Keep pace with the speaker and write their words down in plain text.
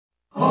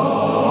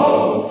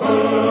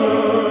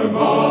firm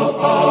a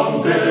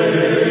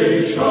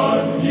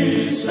foundation,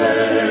 ye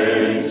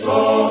saints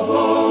of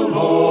the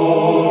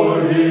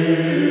Lord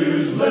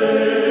is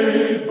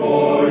laid,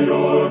 for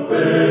your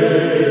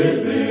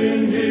faith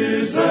in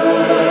his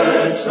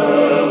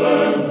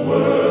excellent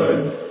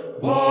word.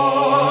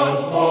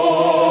 What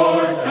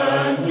more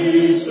can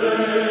he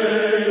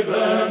say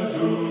than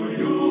to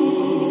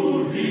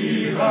you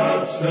he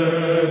hath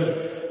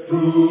said,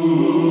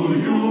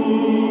 to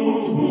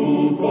you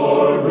who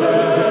for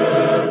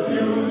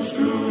refuge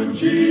to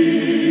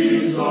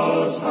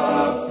Jesus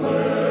have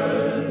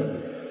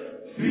fled?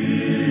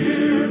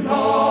 Fear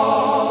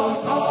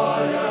not,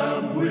 I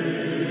am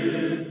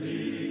with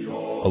thee.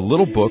 A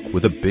little book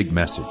with a big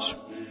message.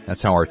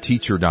 That's how our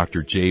teacher,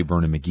 Dr. J.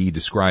 Vernon McGee,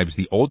 describes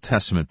the Old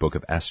Testament book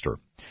of Esther.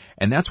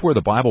 And that's where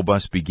the Bible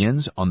Bus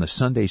begins on the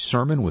Sunday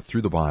sermon with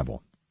Through the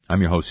Bible.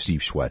 I'm your host,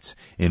 Steve Schwetz,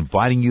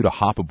 inviting you to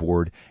hop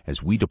aboard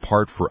as we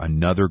depart for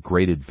another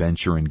great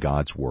adventure in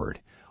God's Word.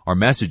 Our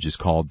message is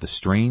called The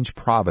Strange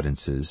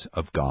Providences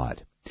of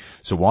God.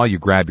 So while you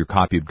grab your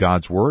copy of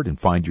God's Word and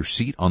find your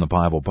seat on the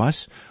Bible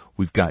Bus,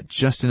 we've got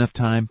just enough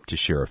time to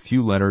share a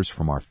few letters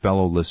from our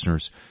fellow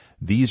listeners.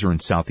 These are in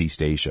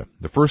Southeast Asia.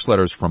 The first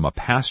letter is from a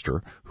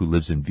pastor who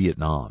lives in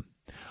Vietnam.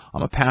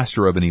 I'm a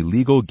pastor of an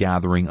illegal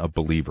gathering of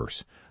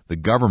believers. The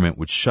government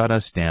would shut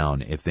us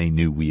down if they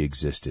knew we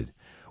existed.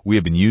 We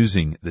have been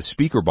using the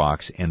speaker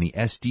box and the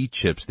SD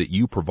chips that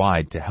you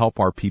provide to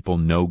help our people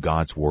know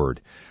God's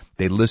Word.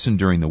 They listen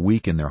during the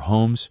week in their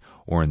homes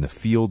or in the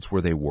fields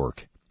where they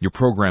work. Your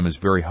program is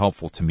very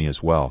helpful to me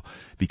as well,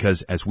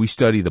 because as we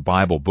study the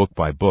Bible book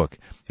by book,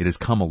 it has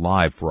come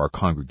alive for our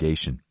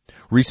congregation.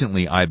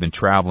 Recently, I've been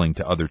traveling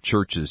to other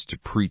churches to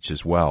preach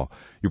as well.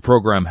 Your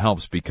program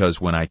helps because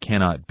when I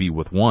cannot be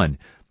with one,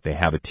 they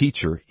have a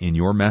teacher in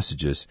your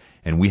messages,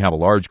 and we have a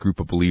large group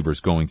of believers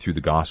going through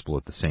the gospel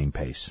at the same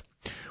pace.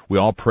 We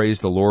all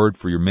praise the Lord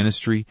for your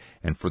ministry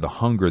and for the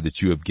hunger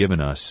that you have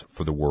given us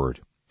for the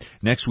Word.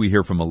 Next, we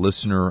hear from a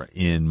listener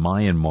in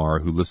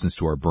Myanmar who listens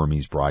to our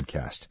Burmese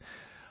broadcast.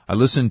 I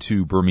listen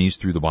to Burmese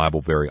Through the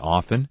Bible very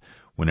often.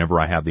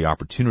 Whenever I have the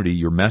opportunity,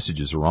 your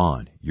messages are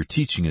on. Your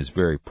teaching is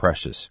very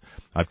precious.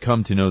 I've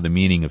come to know the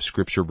meaning of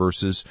Scripture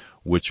verses,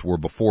 which were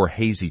before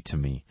hazy to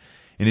me.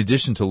 In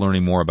addition to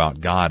learning more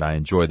about God, I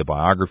enjoy the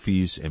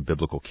biographies and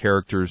biblical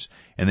characters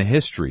and the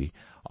history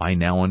I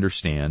now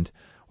understand.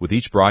 With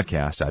each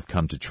broadcast, I've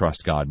come to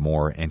trust God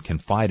more and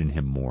confide in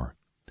Him more.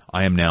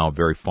 I am now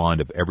very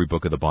fond of every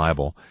book of the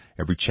Bible,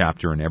 every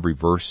chapter and every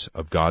verse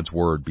of God's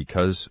Word.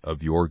 Because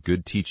of your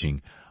good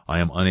teaching, I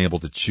am unable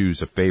to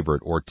choose a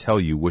favorite or tell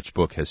you which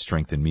book has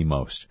strengthened me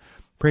most.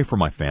 Pray for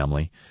my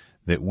family,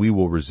 that we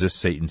will resist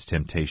Satan's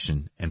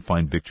temptation and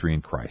find victory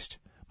in Christ.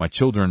 My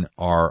children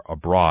are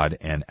abroad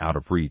and out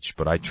of reach,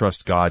 but I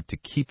trust God to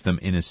keep them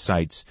in His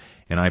sights,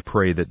 and I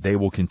pray that they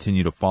will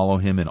continue to follow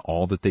Him in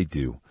all that they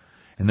do.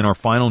 And then our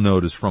final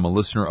note is from a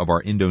listener of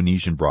our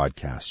Indonesian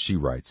broadcast. She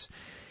writes,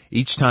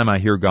 each time I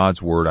hear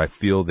God's Word, I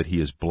feel that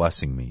He is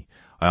blessing me.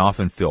 I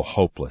often feel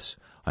hopeless.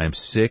 I am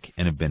sick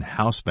and have been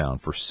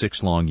housebound for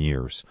 6 long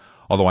years.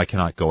 Although I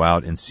cannot go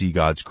out and see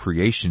God's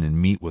creation and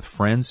meet with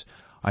friends,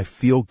 I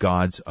feel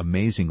God's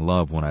amazing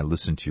love when I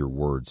listen to your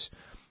words.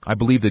 I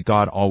believe that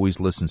God always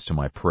listens to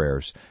my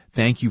prayers.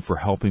 Thank you for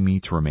helping me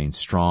to remain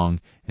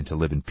strong and to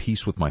live in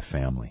peace with my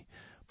family.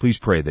 Please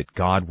pray that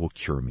God will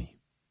cure me.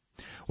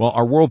 Well,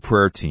 our World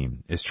Prayer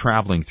Team is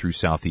traveling through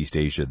Southeast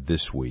Asia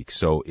this week,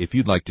 so if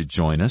you'd like to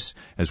join us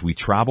as we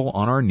travel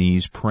on our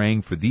knees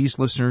praying for these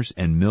listeners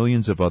and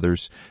millions of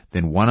others,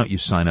 then why don't you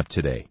sign up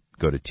today?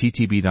 Go to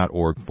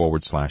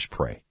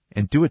ttb.org/pray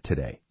and do it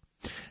today.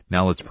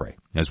 Now let's pray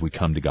as we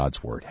come to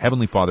God's Word.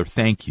 Heavenly Father,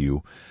 thank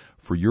you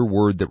for your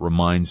Word that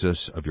reminds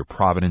us of your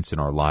providence in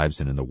our lives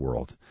and in the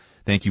world.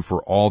 Thank you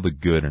for all the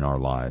good in our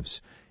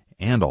lives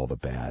and all the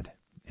bad,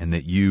 and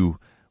that you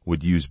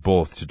would use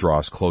both to draw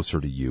us closer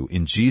to you.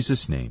 In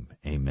Jesus' name,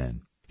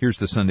 amen. Here's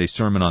the Sunday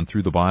sermon on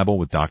Through the Bible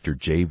with Dr.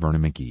 J.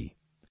 Vernon McGee.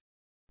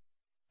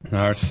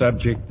 Our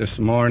subject this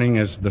morning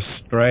is the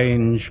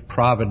strange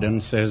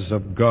providences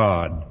of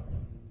God.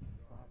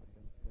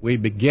 We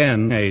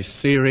begin a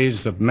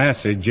series of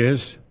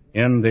messages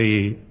in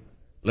the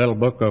little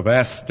book of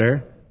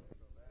Esther,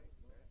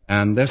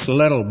 and this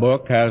little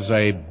book has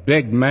a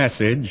big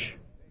message.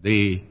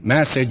 The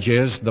message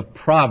is the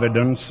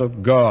providence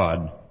of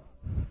God.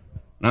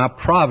 Now,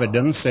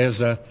 providence is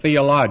a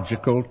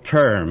theological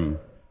term.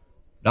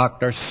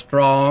 Dr.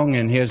 Strong,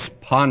 in his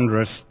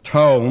ponderous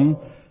tome,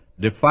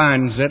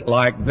 defines it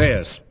like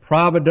this.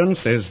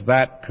 Providence is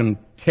that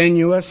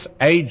continuous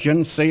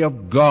agency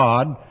of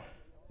God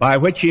by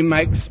which He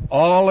makes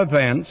all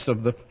events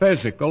of the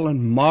physical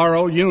and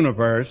moral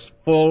universe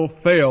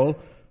fulfill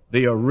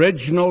the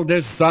original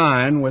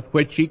design with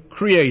which He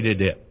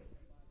created it.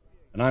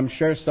 And I'm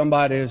sure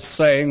somebody is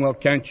saying, well,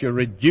 can't you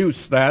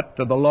reduce that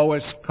to the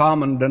lowest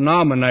common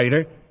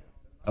denominator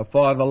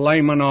for the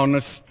layman on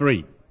the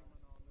street?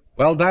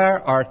 Well,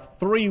 there are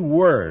 3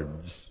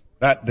 words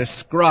that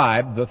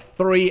describe the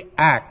 3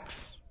 acts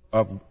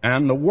of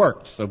and the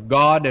works of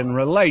God in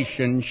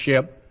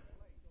relationship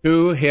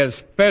to His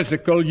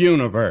physical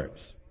universe.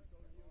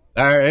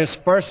 There is,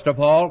 first of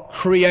all,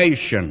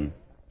 creation,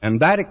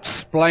 and that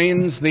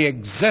explains the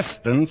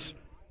existence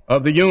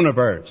of the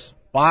universe.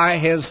 By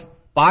His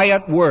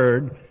fiat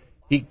word,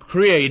 He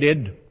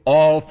created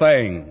all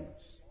things.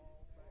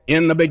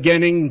 In the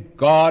beginning,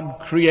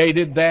 God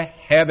created the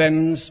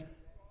heavens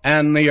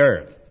and the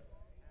earth.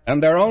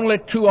 And there are only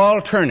two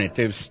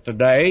alternatives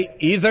today.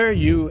 Either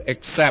you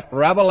accept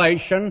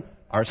revelation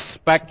or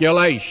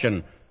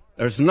speculation.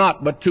 There's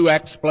not but two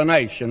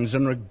explanations,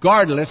 and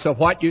regardless of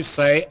what you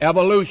say,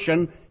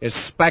 evolution is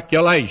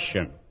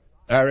speculation.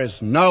 There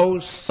is no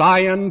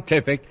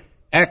scientific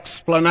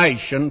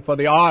explanation for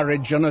the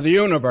origin of the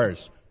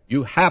universe.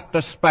 You have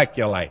to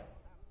speculate.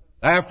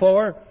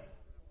 Therefore,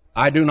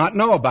 I do not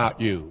know about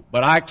you,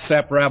 but I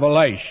accept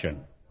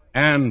revelation.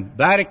 And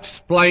that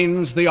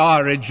explains the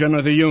origin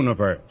of the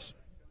universe.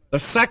 The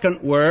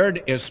second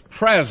word is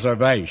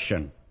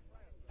preservation,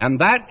 and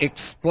that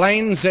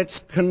explains its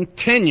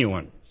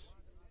continuance.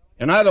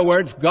 In other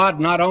words, God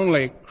not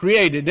only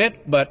created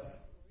it, but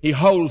He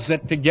holds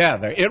it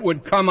together. It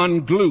would come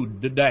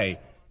unglued today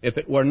if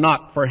it were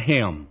not for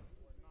Him.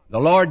 The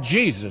Lord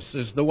Jesus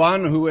is the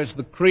one who is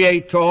the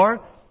creator.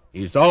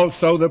 He's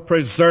also the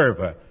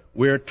preserver.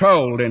 We're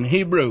told in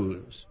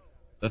Hebrews,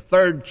 the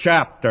third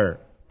chapter,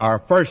 our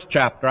first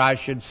chapter, I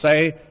should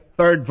say,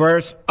 third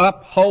verse,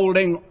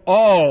 upholding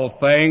all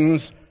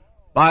things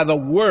by the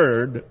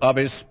word of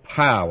His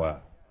power,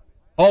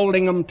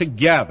 holding them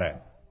together.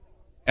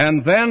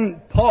 And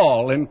then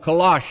Paul in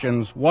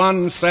Colossians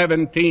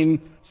 1:17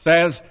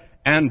 says,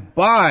 and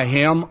by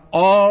Him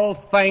all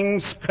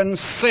things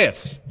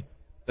consist.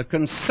 The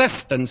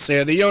consistency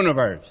of the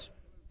universe.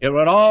 It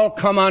would all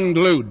come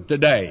unglued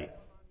today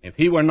if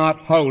He were not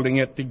holding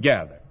it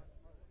together.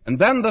 And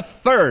then the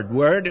third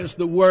word is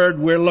the word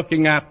we're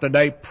looking at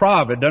today,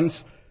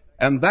 providence,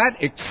 and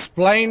that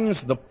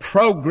explains the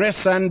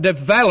progress and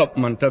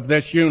development of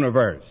this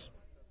universe.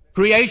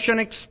 Creation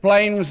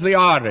explains the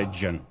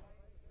origin,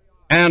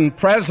 and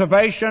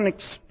preservation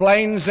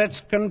explains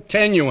its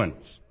continuance.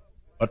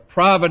 But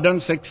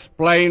providence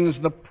explains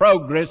the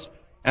progress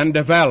and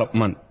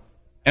development.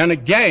 And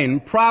again,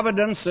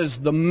 providence is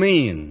the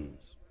means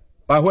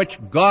by which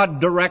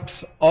God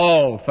directs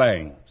all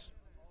things,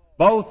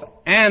 both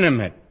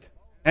animate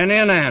and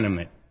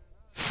inanimate,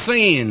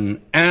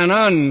 seen and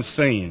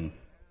unseen,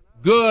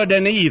 good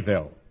and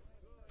evil,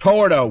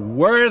 toward a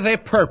worthy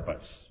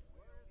purpose,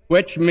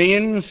 which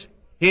means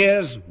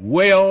His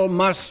will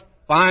must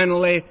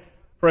finally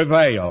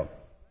prevail.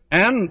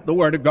 And the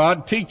Word of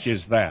God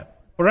teaches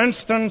that. For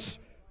instance,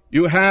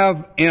 you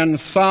have in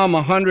Psalm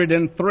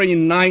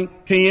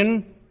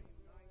 103:19,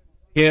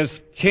 His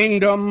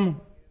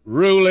kingdom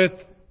ruleth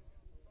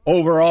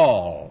over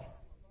all.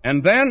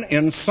 And then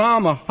in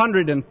Psalm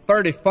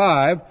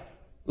 135,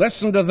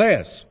 listen to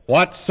this.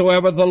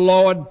 Whatsoever the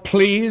Lord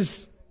pleased,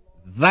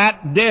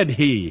 that did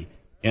He,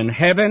 in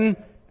heaven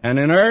and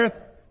in earth,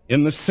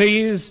 in the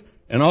seas,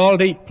 in all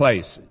deep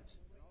places.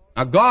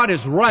 Now God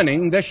is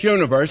running this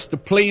universe to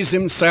please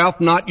Himself,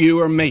 not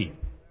you or me.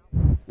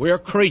 We're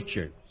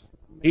creatures.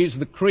 He's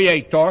the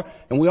creator,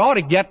 and we ought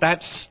to get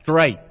that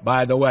straight,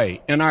 by the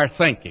way, in our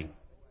thinking.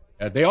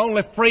 The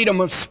only freedom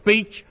of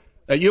speech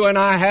that you and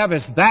I have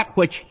is that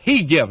which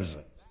He gives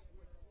us.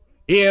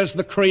 He is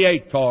the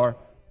creator.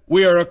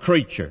 We are a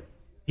creature.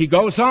 He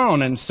goes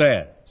on and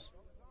says,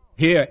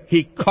 here,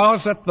 He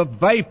causeth the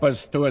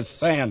vapors to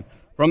ascend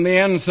from the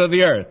ends of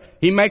the earth.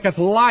 He maketh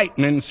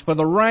lightnings for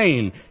the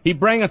rain. He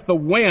bringeth the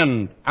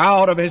wind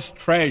out of His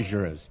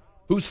treasures.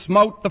 Who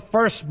smote the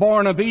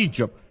firstborn of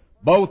Egypt,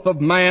 both of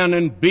man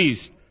and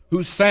beast,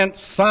 who sent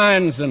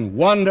signs and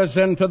wonders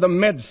into the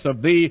midst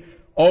of thee,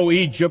 O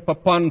Egypt,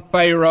 upon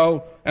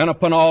Pharaoh and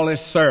upon all his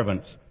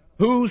servants,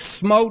 who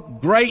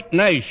smote great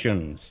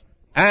nations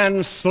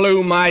and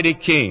slew mighty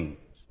kings.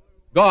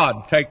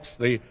 God takes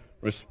the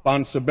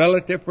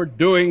responsibility for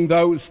doing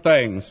those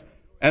things.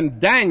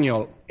 And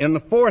Daniel, in the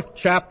 4th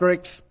chapter,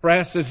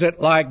 expresses it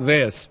like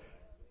this,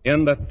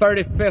 in the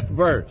 35th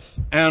verse,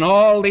 and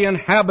all the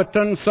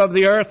inhabitants of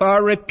the earth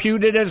are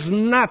reputed as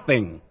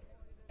nothing,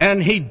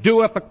 and He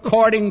doeth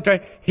according to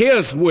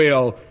His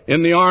will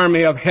in the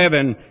army of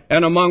heaven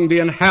and among the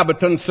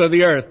inhabitants of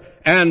the earth.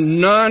 And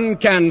none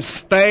can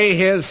stay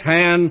His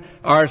hand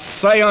or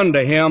say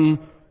unto Him,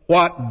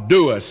 what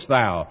doest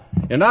thou?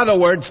 In other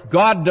words,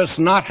 God does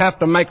not have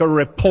to make a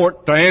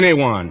report to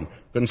anyone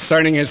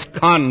concerning His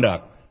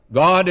conduct.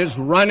 God is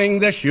running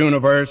this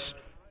universe,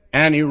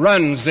 and He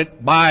runs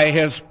it by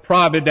His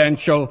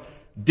providential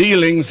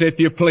dealings, if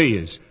you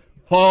please.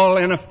 Paul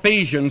in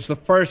Ephesians, the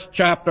 1st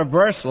chapter,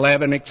 verse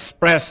 11,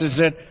 expresses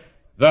it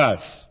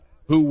thus,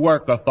 who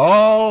worketh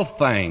all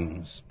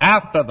things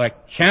after the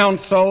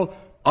counsel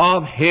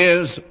of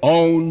His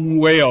own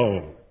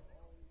will.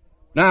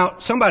 Now,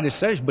 somebody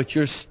says, but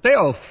you're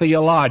still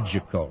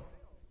theological.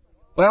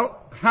 Well,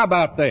 how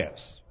about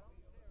this?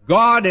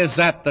 God is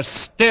at the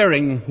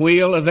steering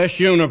wheel of this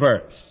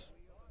universe.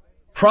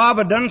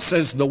 Providence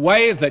is the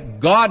way that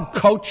God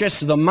coaches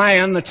the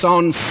man that's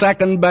on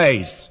second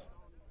base.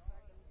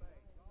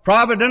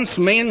 Providence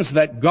means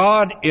that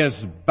God is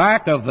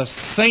back of the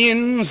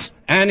scenes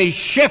and He's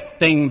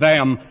shifting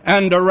them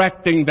and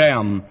directing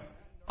them.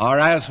 Or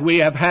as we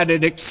have had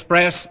it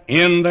expressed,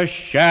 in the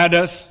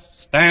shadows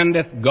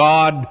standeth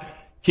God,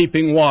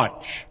 keeping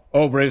watch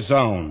over His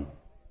own.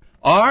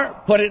 Or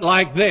put it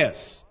like this: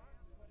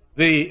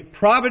 the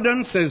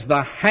providence is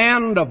the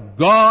hand of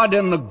God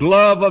in the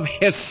glove of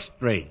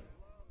history,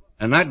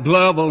 and that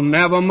glove will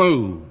never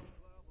move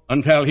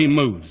until He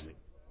moves it.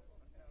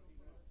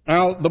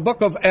 Now, the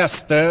book of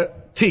Esther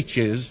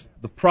teaches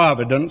the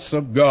providence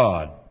of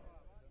God.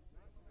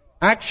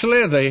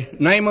 Actually, the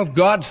name of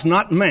God's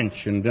not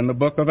mentioned in the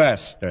book of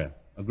Esther.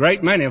 A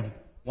great many have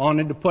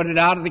wanted to put it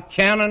out of the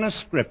canon of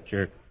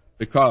Scripture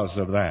because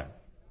of that.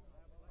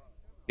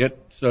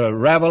 It's a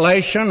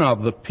revelation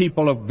of the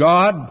people of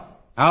God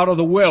out of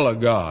the will of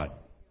God.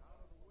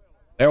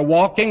 They're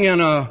walking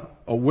in a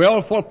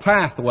willful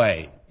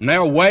pathway, and they're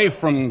away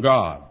from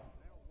God.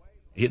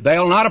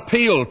 They'll not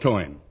appeal to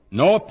Him.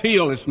 No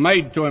appeal is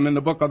made to Him in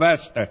the book of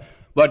Esther.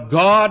 But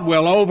God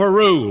will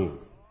overrule.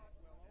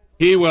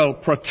 He will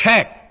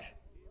protect.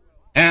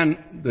 And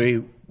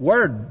the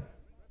word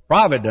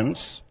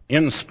providence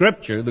in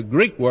Scripture, the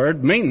Greek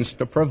word, means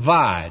to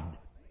provide.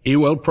 He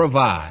will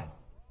provide.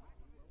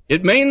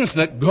 It means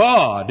that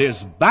God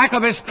is back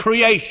of His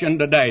creation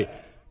today,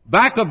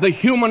 back of the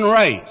human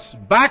race,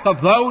 back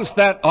of those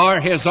that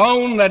are His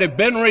own that have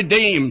been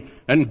redeemed,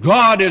 and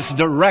God is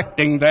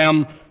directing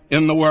them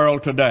in the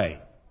world today.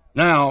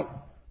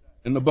 Now,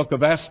 in the book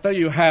of Esther,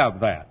 you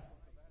have that.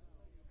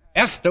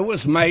 Esther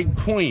was made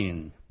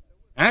queen.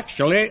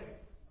 Actually,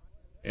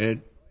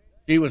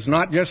 she was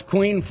not just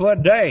queen for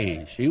a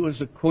day. She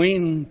was a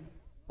queen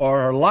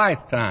for her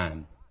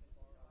lifetime.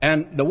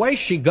 And the way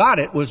she got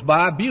it was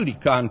by a beauty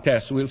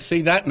contest. We'll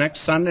see that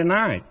next Sunday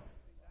night.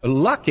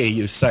 Lucky,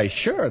 you say.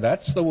 Sure,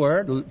 that's the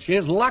word. She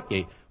is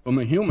lucky from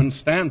a human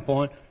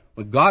standpoint,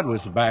 but God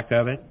was back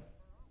of it.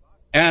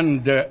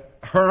 And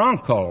her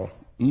uncle,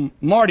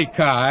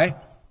 Mordecai,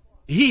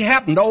 he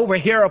happened to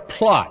overhear a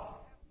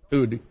plot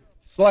to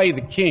slay the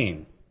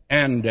king.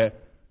 And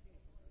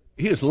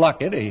he was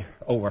lucky that he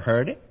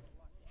overheard it.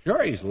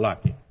 Sure, he's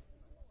lucky.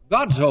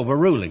 God's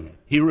overruling it.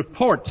 He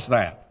reports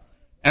that.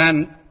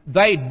 And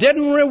they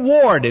didn't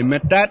reward him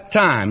at that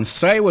time.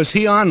 Say, was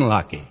he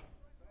unlucky?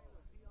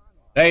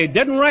 They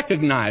didn't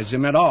recognize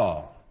him at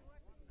all.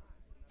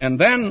 And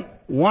then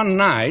one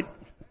night,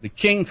 the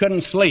king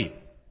couldn't sleep.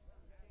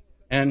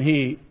 And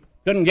he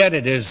couldn't get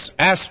at his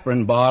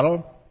aspirin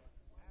bottle.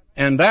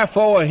 And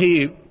therefore,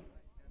 he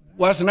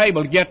wasn't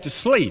able to get to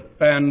sleep.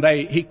 And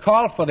he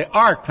called for the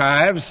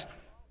archives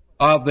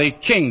of the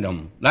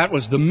kingdom. That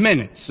was the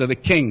minutes of the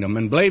kingdom.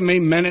 And believe me,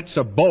 minutes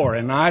are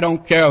boring. I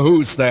don't care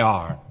whose they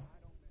are.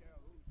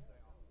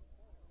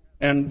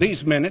 And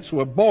these minutes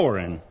were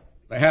boring.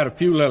 They had a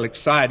few little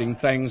exciting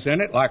things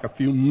in it, like a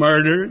few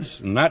murders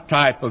and that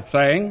type of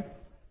thing.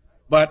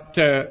 But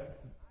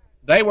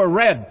they were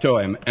read to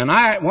him. And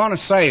I want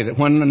to say that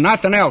when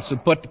nothing else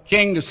had put the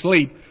king to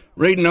sleep,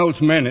 reading those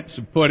minutes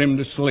had put him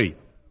to sleep.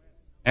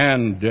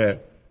 And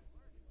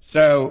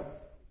so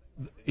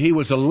he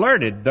was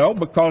alerted, though,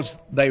 because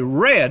they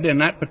read in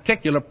that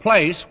particular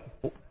place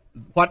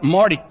what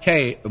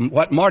Mordecai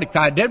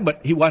did,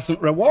 but he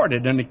wasn't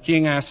rewarded. And the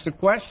king asked the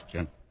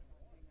question.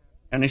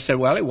 And he said,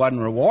 well, he wasn't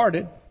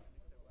rewarded.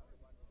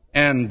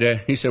 And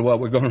he said, well,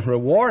 we're going to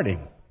reward him.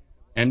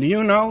 And do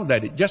you know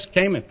that it just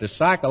came at the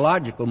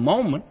psychological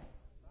moment?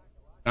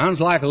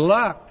 Sounds like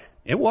luck.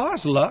 It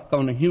was luck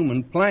on the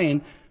human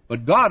plane,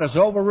 but God is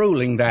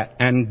overruling that.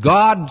 And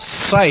God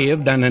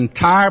saved an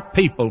entire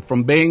people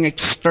from being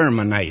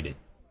exterminated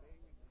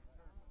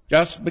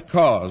just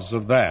because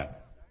of that.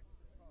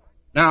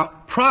 Now,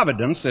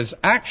 providence is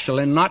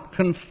actually not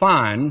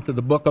confined to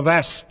the book of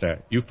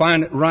Esther. You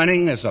find it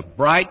running as a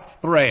bright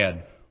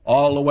thread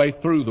all the way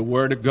through the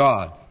Word of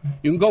God.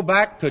 You can go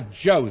back to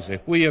Joseph.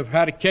 We have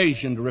had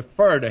occasion to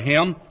refer to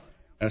him,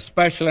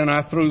 especially in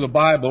our Through the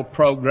Bible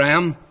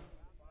program.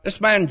 This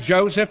man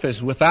Joseph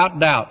is without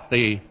doubt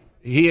he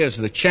is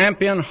the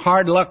champion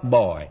hard luck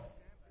boy.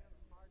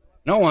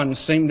 No one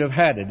seemed to have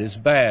had it as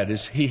bad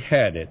as he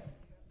had it.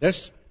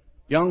 This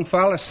young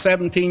fellow,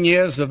 17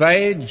 years of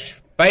age,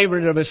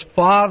 favorite of his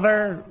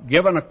father,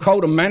 given a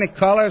coat of many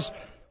colors.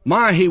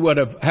 He would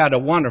have had a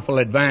wonderful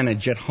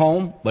advantage at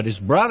home, but his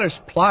brothers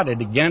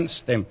plotted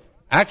against him,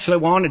 actually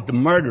wanted to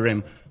murder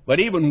him. But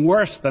even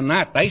worse than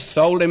that, they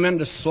sold him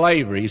into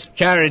slavery. He's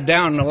carried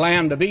down in the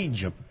land of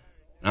Egypt.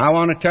 Now, I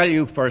want to tell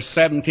you, for a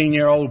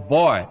 17-year-old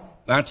boy,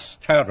 that's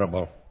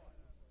terrible.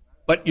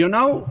 But you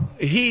know,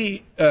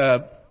 he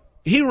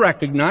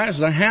recognized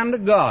the hand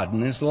of God in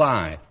his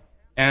life,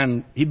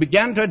 and he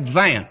began to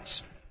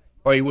advance.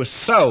 For he was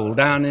sold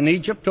down in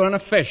Egypt to an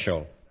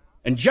official.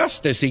 And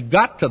just as he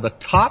got to the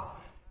top,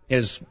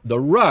 the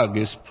rug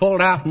is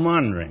pulled out from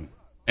under him.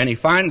 And he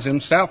finds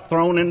himself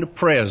thrown into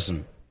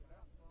prison.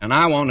 And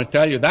I want to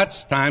tell you,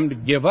 that's time to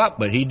give up.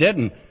 But he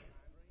didn't.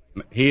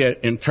 He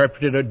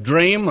interpreted a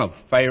dream of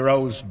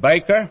Pharaoh's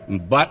baker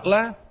and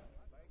butler.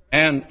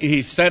 And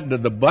he said to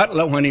the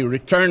butler when he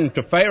returned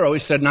to Pharaoh, he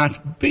said, now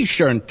be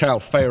sure and tell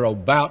Pharaoh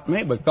about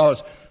me,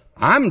 because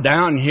I'm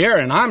down here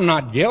and I'm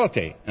not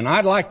guilty and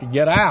I'd like to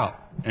get out.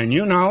 And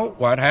you know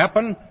what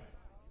happened?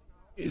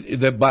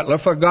 The butler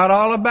forgot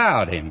all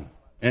about him.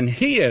 And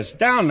he is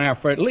down there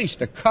for at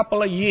least a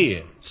couple of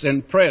years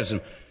in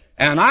prison.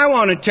 And I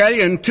want to tell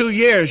you, in 2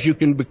 years you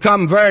can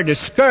become very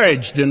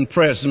discouraged in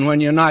prison when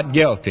you're not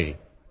guilty.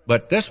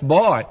 But this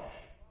boy,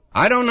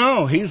 I don't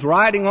know, he's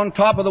riding on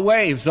top of the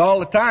waves all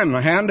the time.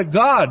 The hand of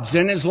God's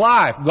in his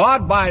life.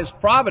 God, by His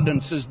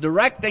providence, is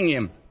directing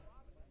him.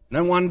 And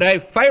then one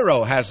day,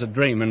 Pharaoh has a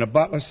dream, and the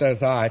butler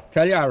says, I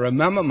tell you, I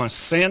remember my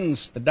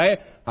sins today.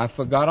 I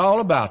forgot all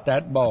about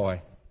that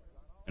boy.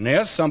 And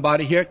there's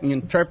somebody here can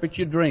interpret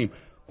your dream.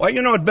 Well,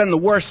 you know, it'd been the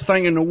worst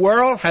thing in the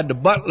world had the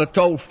butler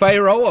told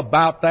Pharaoh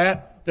about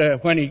that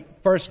when he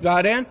first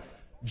got in.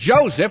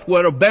 Joseph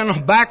would have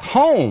been back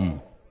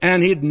home,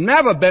 and he'd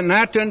never been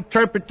there to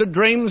interpret the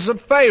dreams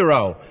of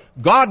Pharaoh.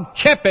 God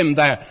kept him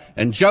there,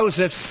 and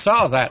Joseph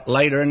saw that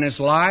later in his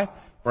life.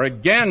 For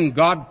again,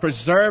 God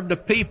preserved the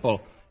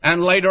people.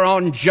 And later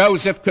on,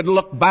 Joseph could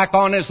look back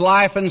on his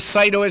life and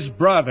say to his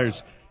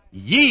brothers,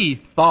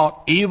 ye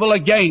thought evil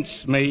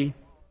against me,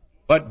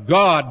 but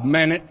God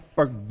meant it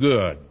for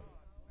good.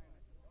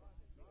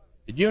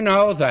 Did you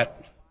know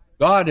that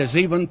God has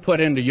even put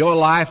into your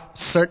life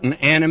certain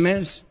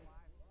enemies,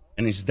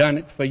 and He's done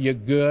it for your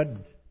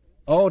good?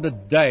 Oh,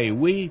 today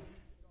we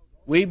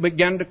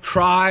begin to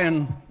cry,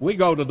 and we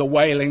go to the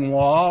Wailing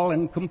Wall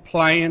and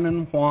complain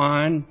and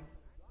whine.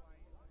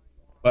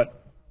 But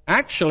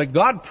actually,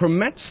 God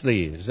permits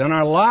these in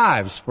our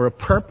lives for a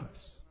purpose.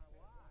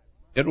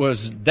 It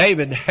was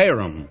David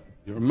Harum.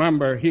 You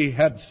remember he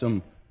had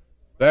some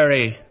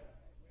very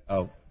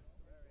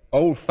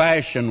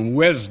old-fashioned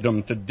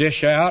wisdom to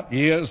dish out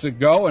years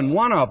ago, and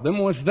one of them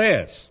was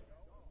this.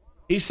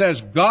 He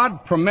says,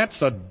 God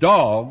permits a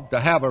dog to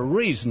have a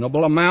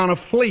reasonable amount of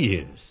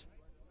fleas.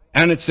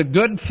 And it's a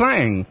good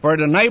thing, for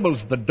it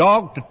enables the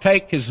dog to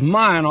take his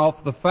mind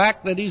off the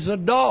fact that he's a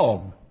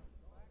dog.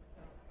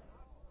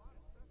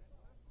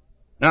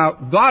 Now,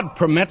 God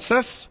permits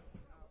us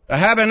to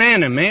have an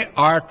enemy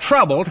or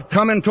trouble to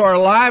come into our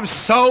lives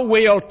so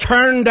we'll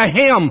turn to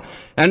Him.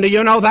 And do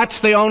you know that's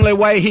the only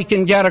way He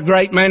can get a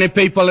great many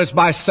people is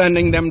by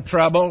sending them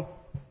trouble?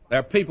 There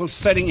are people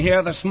sitting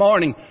here this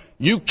morning.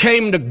 You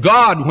came to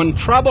God when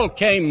trouble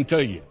came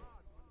to you,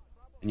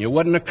 and you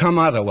wouldn't have come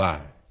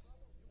otherwise.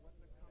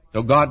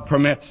 So God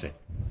permits it.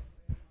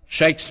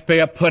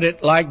 Shakespeare put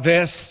it like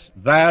this: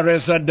 there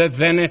is a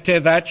divinity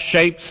that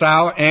shapes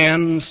our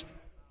ends,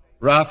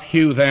 rough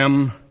hew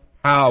them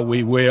how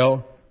we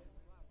will.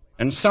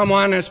 And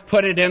someone has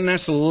put it in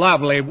this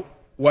lovely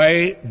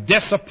way: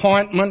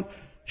 disappointment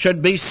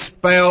should be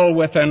spelled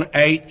with an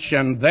H,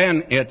 and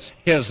then it's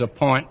His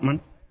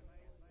appointment.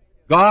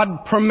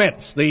 God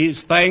permits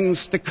these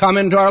things to come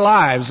into our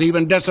lives,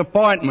 even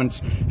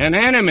disappointments and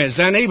enemies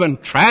and even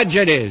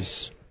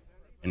tragedies.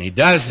 And He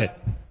does it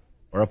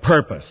for a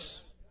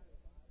purpose.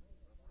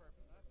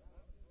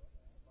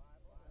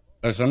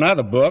 There's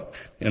another book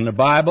in the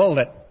Bible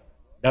that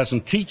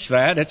doesn't teach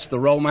that. It's the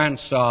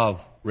romance of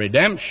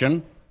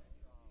redemption.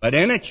 But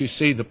in it you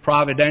see the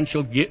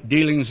providential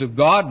dealings of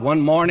God.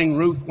 One morning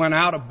Ruth went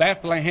out of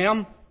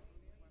Bethlehem,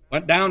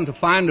 went down to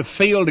find a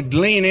field to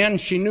glean in.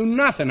 She knew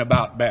nothing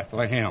about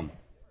Bethlehem.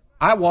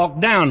 I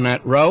walked down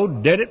that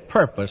road, did it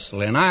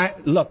purposely, and I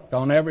looked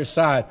on every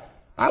side.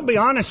 I'll be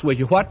honest with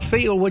you, what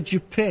field would you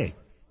pick?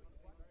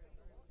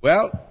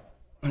 Well,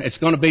 it's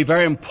going to be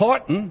very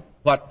important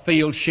what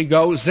field she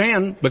goes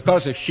in,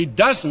 because if she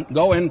doesn't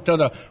go into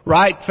the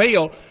right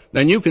field,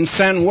 then you can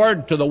send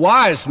word to the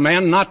wise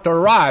men not to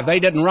arrive. They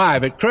didn't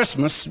arrive at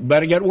Christmas.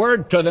 Better get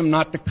word to them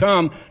not to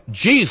come.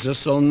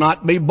 Jesus will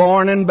not be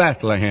born in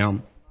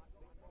Bethlehem.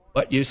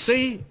 But you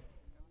see,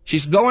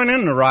 she's going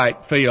in the right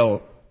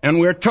field, and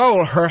we're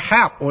told her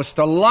hap was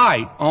to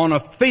light on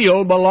a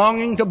field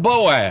belonging to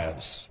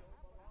Boaz.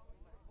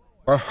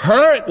 For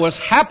her it was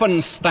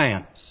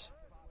happenstance,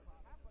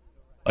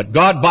 but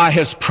God by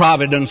His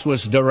providence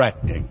was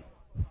directing.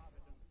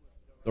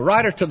 The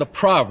writer to the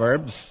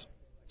Proverbs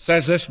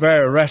says this very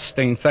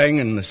arresting thing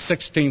in the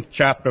 16th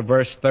chapter,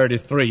 verse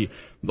 33.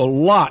 The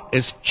lot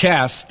is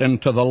cast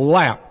into the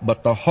lap,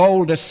 but the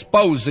whole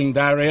disposing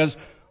there is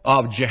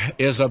of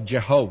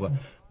Jehovah.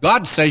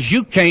 God says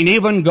you can't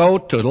even go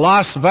to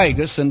Las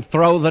Vegas and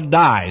throw the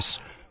dice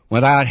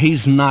without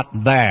He's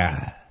not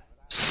there,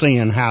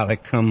 seeing how they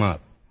come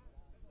up.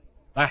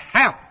 The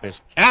hap is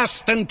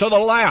cast into the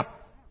lap.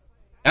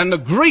 And the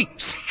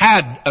Greeks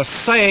had a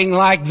saying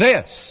like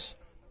this: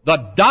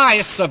 the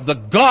dice of the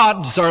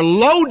gods are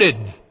loaded.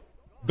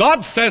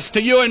 God says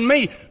to you and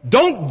me,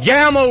 don't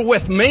gamble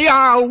with me,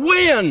 I'll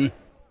win.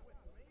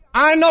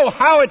 I know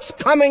how it's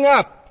coming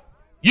up.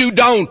 You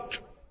don't.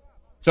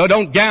 So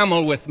don't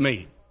gamble with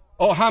me.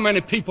 Oh, how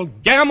many people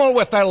gamble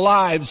with their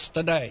lives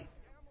today?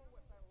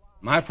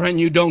 My friend,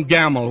 you don't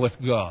gamble with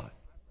God.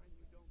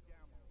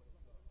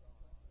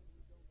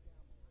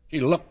 She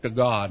looked to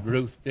God,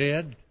 Ruth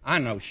did. I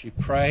know she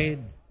prayed.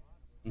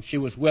 And she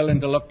was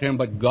willing to look to him,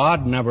 but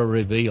God never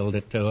revealed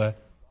it to her.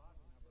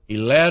 He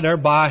led her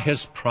by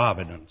His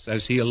providence,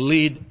 as He'll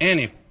lead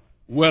any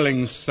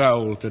willing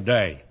soul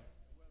today.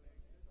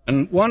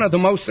 And one of the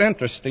most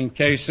interesting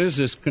cases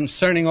is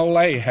concerning old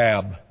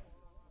Ahab.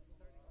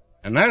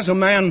 And there's a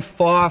man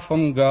far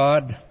from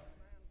God,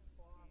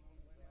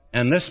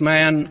 and this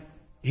man,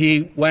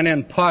 he went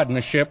in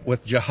partnership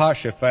with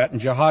Jehoshaphat,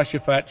 and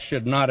Jehoshaphat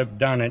should not have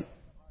done it.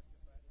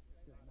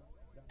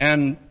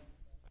 And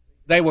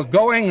they were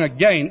going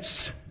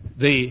against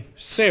the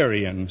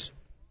Syrians.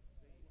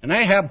 And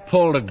Ahab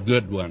pulled a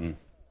good one.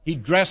 He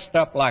dressed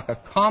up like a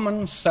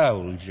common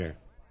soldier.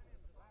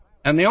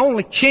 And the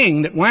only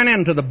king that went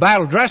into the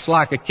battle dressed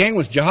like a king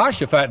was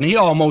Jehoshaphat, and he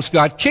almost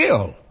got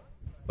killed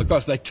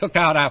because they took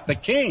out the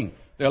king.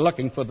 They're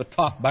looking for the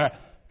top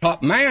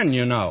man,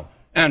 you know.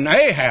 And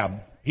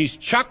Ahab, he's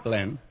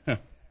chuckling.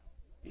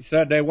 He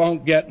said, they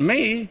won't get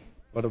me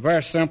for the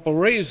very simple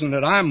reason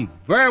that I'm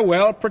very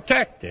well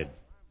protected.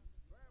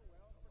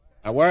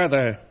 I wear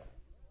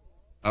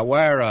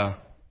a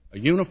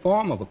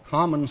uniform of a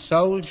common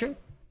soldier,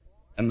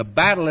 and the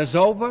battle is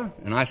over,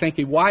 and I think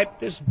he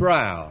wiped his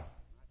brow,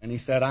 and he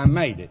said, I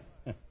made it.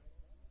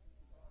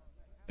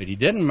 But he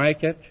didn't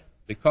make it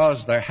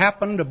because there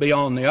happened to be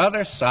on the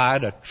other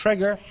side a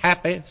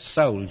trigger-happy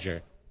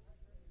soldier.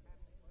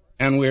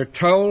 And we're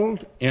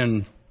told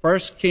in 1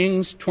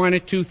 Kings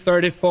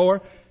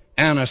 22:34,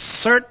 and a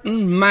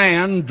certain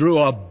man drew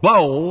a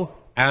bow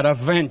at a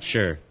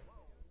venture,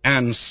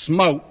 and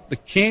smote the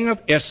king of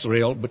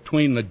Israel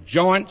between the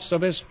joints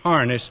of his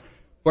harness.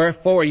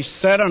 Wherefore he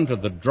said unto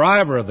the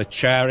driver of the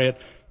chariot,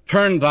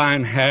 turn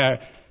thine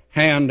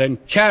hand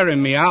and carry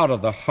me out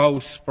of the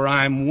host, for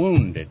I am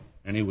wounded.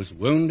 And he was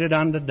wounded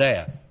unto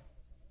death.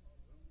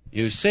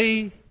 You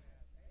see,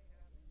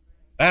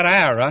 that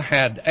arrow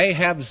had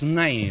Ahab's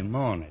name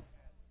on it.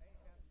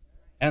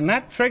 And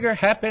that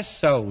trigger-happy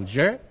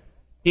soldier,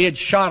 he had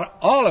shot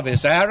all of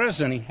his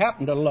arrows, and he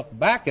happened to look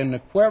back in the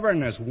quiver,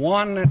 and there's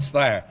one that's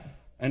there.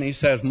 And he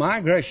says,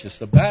 my gracious,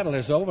 the battle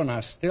is over, and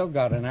I still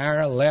got an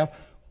arrow left.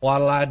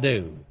 What'll I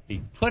do?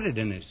 He put it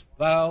in his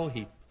bow,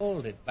 he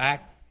pulled it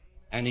back,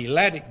 and he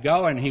let it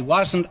go, and he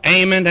wasn't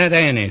aiming at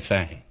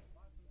anything.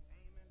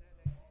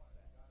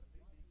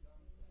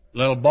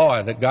 Little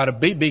boy that got a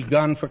BB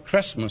gun for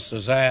Christmas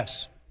was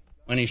asked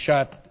when he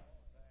shot,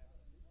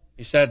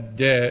 he said,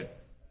 a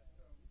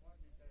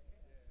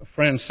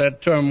friend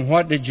said to him,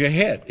 what did you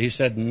hit? He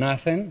said,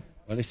 nothing.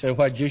 Well, he said,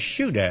 what'd you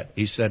shoot at?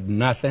 He said,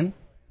 nothing.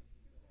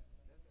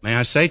 May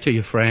I say to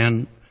you,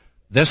 friend,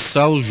 this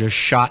soldier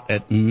shot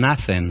at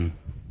nothing,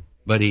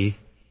 but he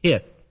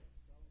hit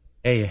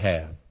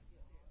Ahab.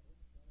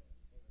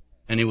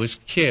 And he was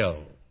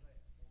killed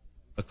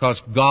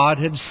because God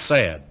had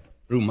said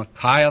through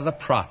Micaiah the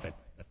prophet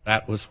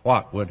that was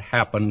what would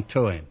happen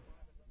to him.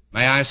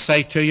 May I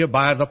say to you,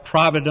 by the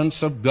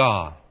providence of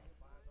God,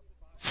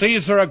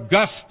 Caesar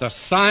Augustus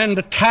signed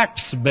a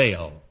tax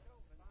bill.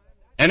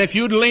 And if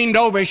you'd leaned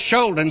over his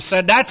shoulder and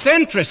said, that's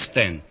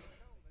interesting,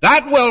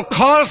 that will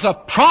cause a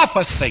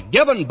prophecy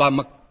given by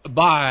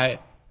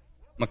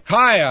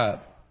Micaiah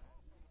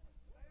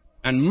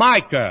and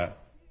Micah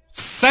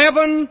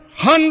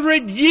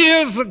 700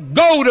 years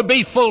ago to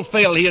be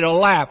fulfilled, he'd have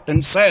laughed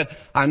and said,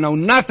 I know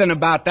nothing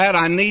about that.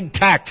 I need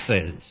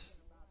taxes.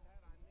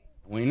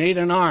 We need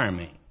an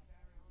army.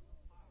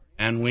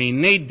 And we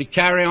need to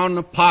carry on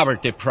the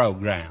poverty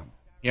program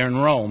here in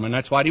Rome. And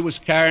that's what he was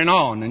carrying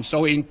on. And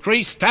so he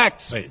increased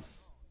taxes.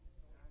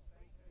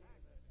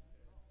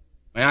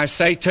 May I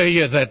say to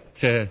you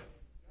that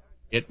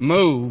it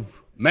moved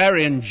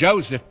Mary and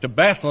Joseph to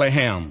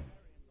Bethlehem.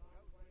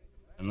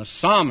 And the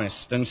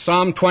psalmist in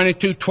Psalm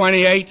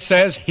 22:28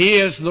 says, he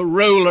is the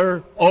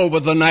ruler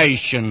over the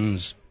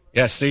nations.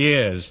 Yes, he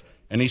is.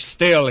 And he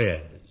still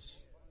is.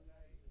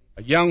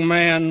 A young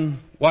man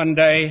one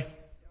day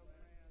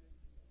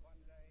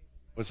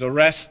was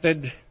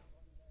arrested.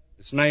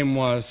 His name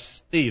was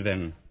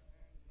Stephen.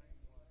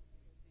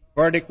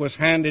 Verdict was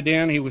handed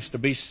in. He was to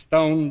be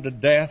stoned to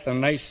death,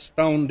 and they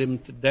stoned him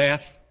to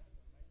death.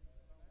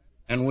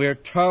 And we're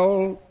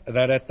told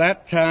that at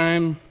that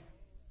time,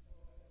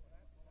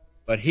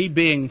 but he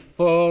being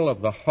full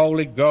of the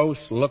Holy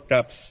Ghost looked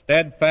up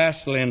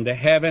steadfastly into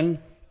heaven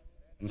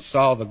and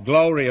saw the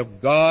glory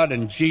of God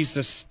and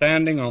Jesus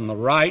standing on the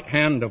right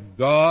hand of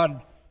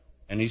God.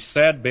 And he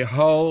said,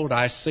 behold,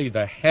 I see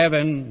the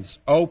heavens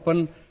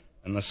open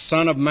and the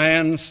Son of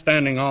Man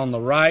standing on the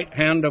right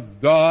hand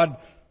of God.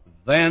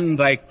 Then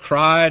they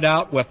cried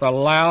out with a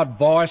loud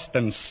voice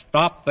and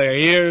stopped their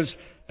ears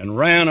and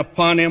ran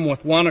upon him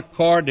with one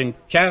accord and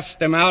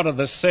cast him out of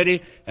the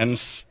city and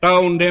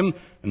stoned him.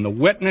 And the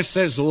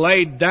witnesses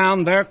laid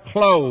down their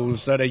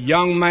clothes at a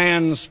young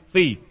man's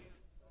feet,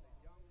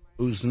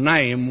 whose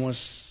name was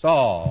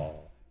Saul.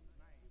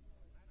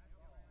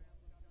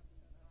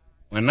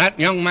 When that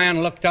young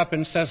man looked up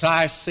and says,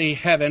 I see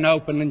heaven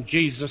open and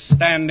Jesus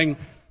standing,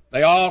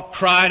 they all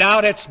cried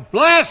out, it's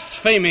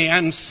blasphemy.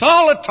 And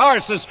Saul of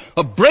Tarsus,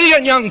 a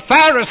brilliant young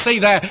Pharisee,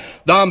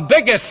 the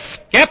biggest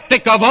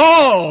skeptic of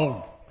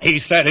all, he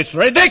said, it's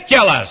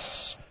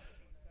ridiculous.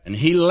 And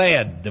he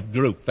led the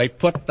group. They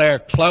put their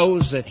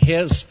clothes at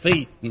his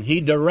feet, and he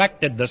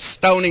directed the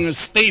stoning of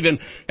Stephen.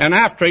 And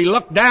after he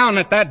looked down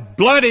at that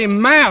bloody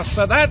mass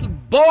of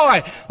that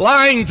boy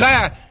lying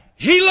there,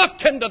 he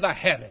looked into the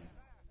heaven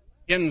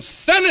in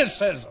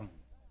cynicism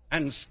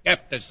and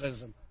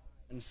skepticism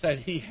and said,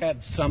 he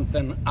had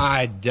something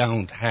I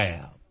don't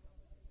have.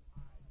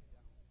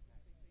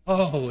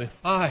 Oh, if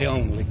I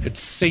only could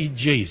see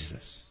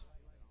Jesus.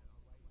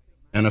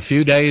 And a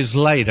few days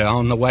later,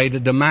 on the way to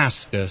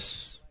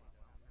Damascus,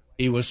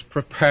 he was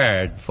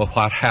prepared for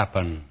what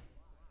happened.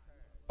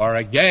 For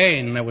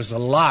again, there was a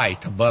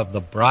light above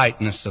the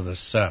brightness of the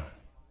sun.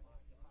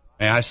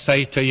 May I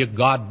say to you,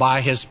 God,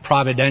 by His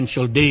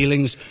providential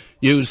dealings,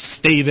 used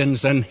Stephen,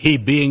 and he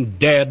being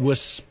dead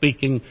was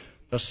speaking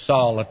to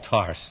Saul of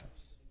Tarsus.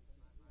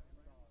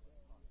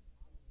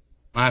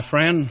 My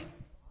friend,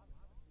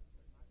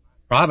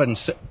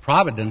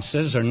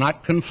 providences are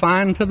not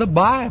confined to the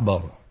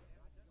Bible.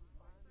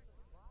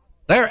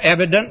 They're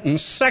evident in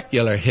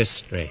secular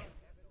history.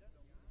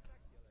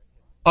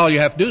 All you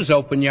have to do is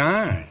open your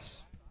eyes.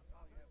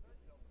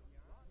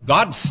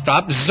 God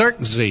stopped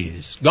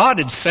Xerxes. God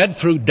had said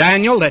through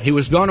Daniel that He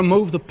was going to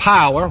move the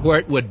power where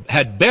it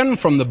had been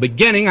from the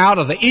beginning out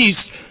of the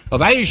east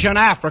of Asia and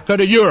Africa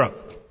to Europe.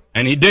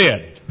 And He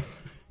did.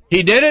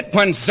 He did it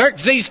when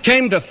Xerxes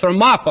came to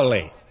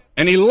Thermopylae,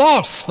 and he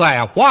lost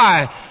there.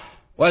 Why?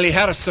 Well, he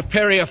had a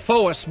superior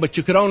force, but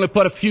you could only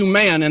put a few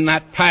men in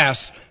that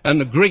pass,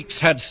 and the Greeks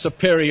had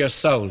superior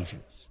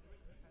soldiers.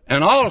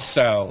 And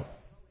also,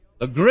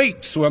 the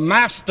Greeks were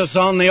masters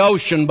on the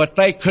ocean, but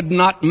they could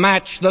not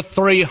match the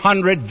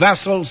 300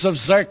 vessels of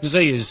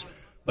Xerxes.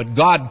 But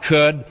God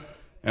could.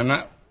 And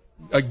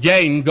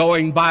again,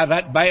 going by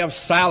that Bay of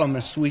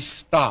Salamis, we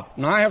stopped.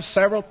 And I have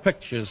several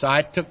pictures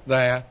I took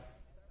there.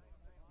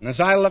 And as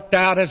I looked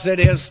out, as it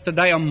is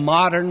today,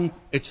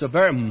 it's a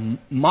very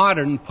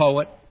modern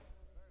poet.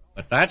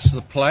 But that's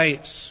the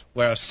place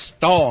where a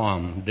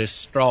storm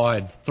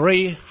destroyed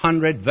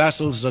 300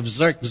 vessels of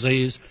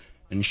Xerxes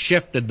and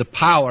shifted the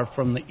power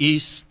from the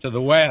east to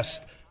the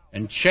west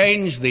and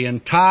changed the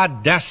entire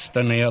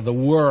destiny of the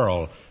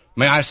world.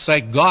 May I say,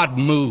 God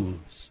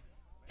moves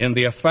in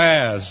the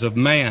affairs of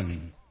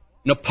men.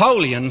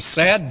 Napoleon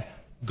said,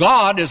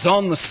 God is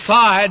on the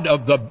side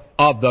of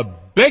the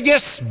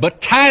biggest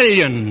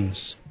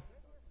battalions.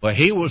 But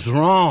he was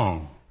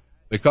wrong,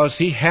 because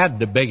he had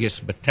the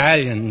biggest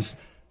battalions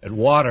at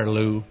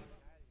Waterloo,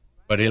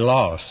 but he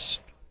lost.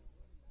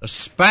 The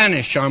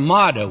Spanish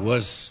Armada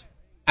was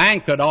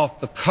anchored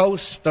off the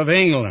coast of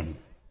England.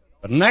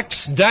 The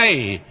next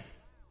day,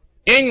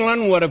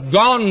 England would have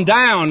gone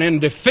down in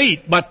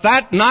defeat, but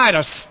that night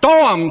a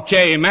storm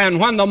came, and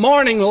when the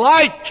morning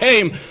light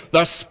came,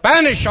 the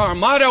Spanish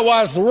Armada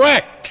was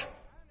wrecked.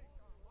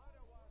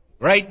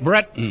 Great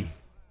Britain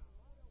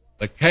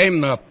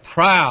became the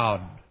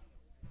proud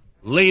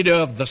leader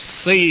of the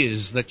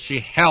seas that she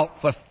held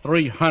for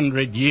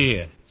 300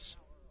 years,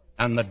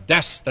 and the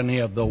destiny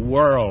of the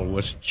world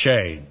was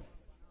changed.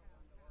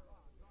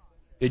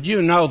 Did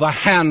you know the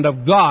hand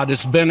of God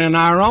has been in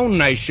our own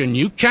nation?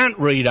 You can't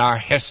read our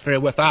history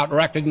without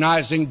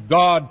recognizing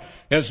God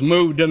has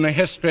moved in the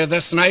history of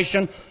this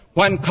nation.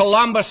 When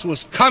Columbus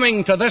was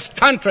coming to this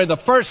country the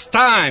first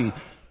time,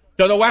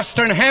 to the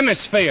Western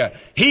Hemisphere,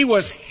 he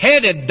was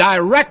headed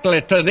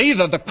directly to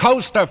either the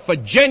coast of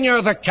Virginia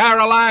or the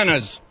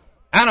Carolinas.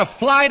 And a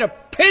flight of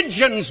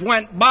pigeons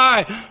went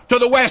by to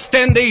the West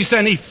Indies,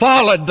 and he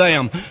followed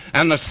them.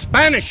 And the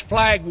Spanish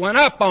flag went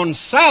up on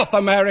South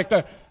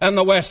America and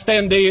the West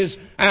Indies,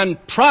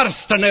 and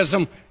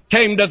Protestantism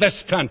came to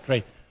this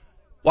country.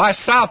 Why,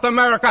 South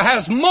America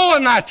has more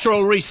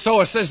natural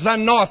resources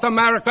than North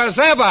America has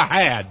ever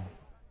had.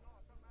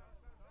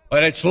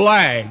 But it's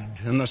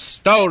lagged, and the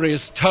story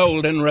is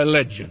told in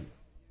religion.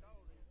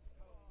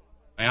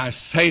 May I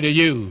say to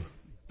you,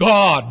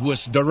 God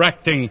was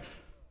directing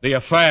the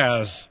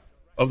affairs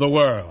of the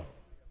world.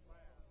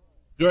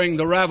 During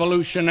the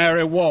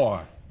Revolutionary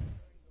War,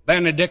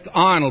 Benedict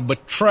Arnold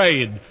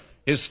betrayed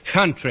his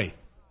country.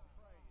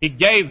 He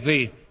gave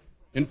the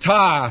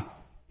entire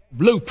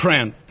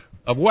blueprint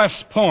of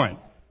West Point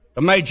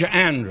to Major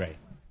Andre.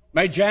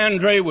 Major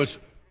Andre was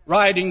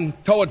riding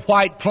toward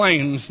White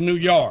Plains, New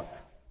York.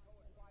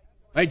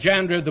 Major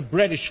Andre of the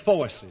British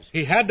forces.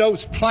 He had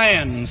those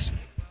plans,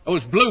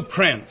 those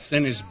blueprints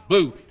in his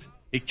boot.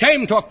 He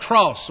came to a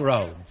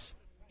crossroads.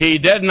 He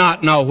did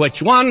not know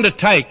which one to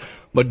take,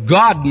 but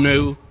God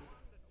knew.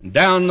 And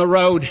down the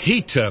road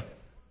he took,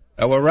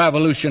 there were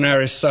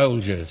revolutionary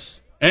soldiers.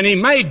 And he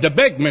made the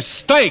big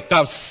mistake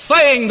of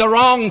saying the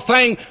wrong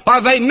thing,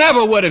 or they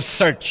never would have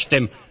searched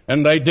him.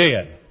 And they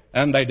did.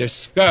 And they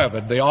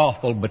discovered the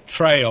awful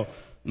betrayal,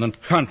 and the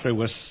country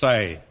was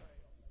saved.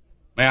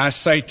 May I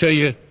say to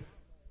you,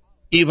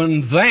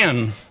 even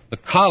then, the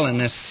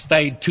colonists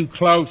stayed too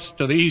close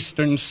to the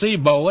eastern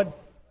seaboard.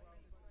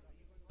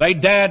 They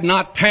dared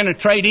not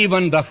penetrate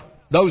even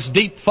those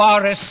deep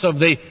forests of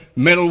the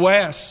Middle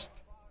West.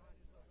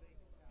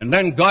 And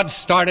then God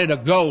started a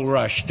gold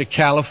rush to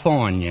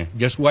California.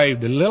 Just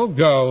waved a little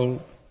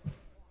gold.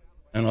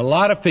 And a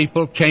lot of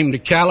people came to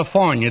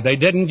California. They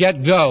didn't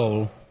get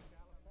gold,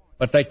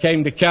 but they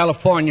came to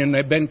California, and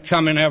they've been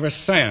coming ever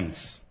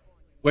since.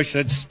 Wish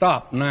they'd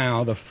stopped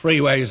now. The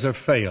freeways are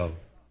filled.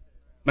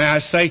 May I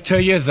say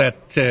to you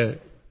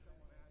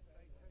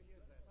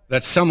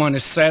that someone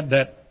has said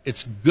that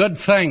it's a good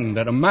thing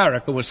that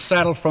America was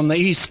settled from the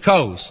East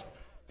Coast.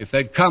 If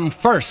they'd come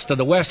first to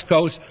the West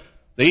Coast,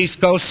 the East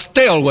Coast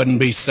still wouldn't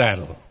be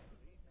settled.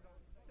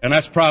 And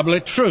that's probably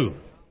true.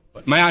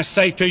 But may I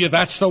say to you,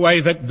 that's the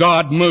way that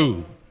God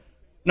moved.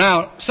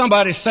 Now,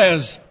 somebody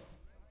says,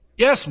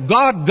 yes,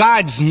 God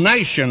guides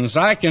nations.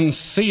 I can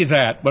see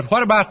that. But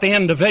what about the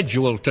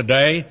individual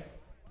today?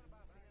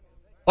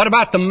 What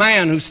about the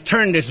man who's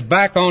turned his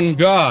back on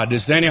God?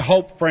 Is there any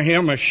hope for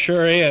him? There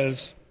sure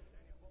is.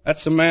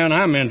 That's the man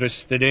I'm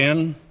interested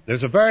in.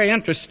 There's a very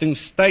interesting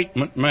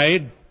statement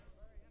made,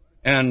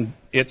 and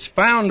it's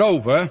found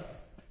over,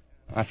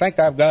 I think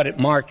I've got it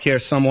marked here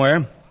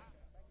somewhere,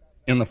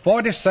 in the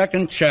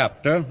 42nd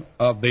chapter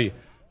of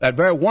that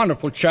very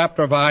wonderful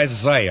chapter of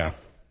Isaiah.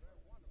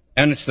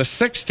 And it's the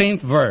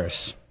 16th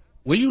verse.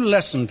 Will you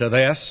listen to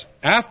this?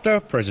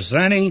 After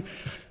presenting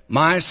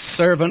my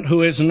servant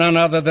who is none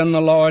other than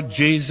the Lord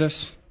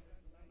Jesus,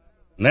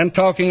 and then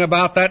talking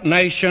about that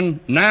nation,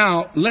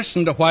 now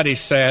listen to what he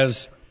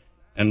says.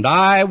 And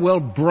I will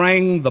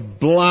bring the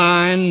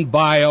blind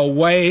by a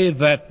way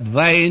that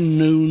they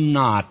knew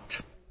not.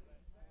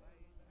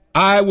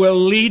 I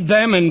will lead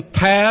them in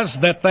paths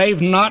that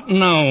they've not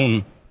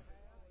known.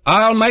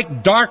 I'll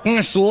make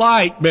darkness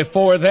light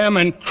before them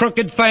and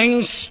crooked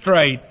things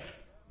straight.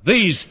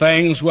 These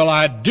things will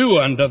I do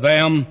unto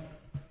them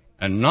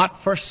and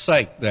not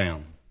forsake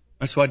them.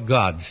 That's what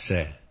God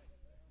said.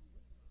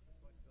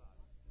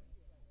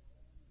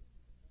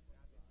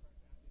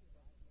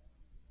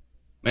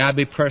 May I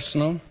be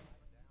personal?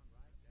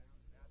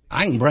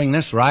 I can bring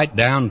this right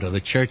down to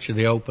the Church of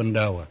the Open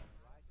Door.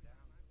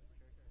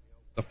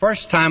 The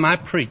first time I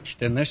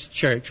preached in this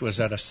church was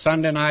at a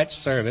Sunday night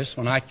service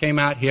when I came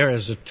out here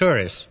as a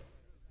tourist.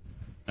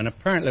 And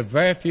apparently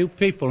very few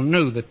people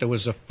knew that there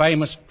was a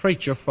famous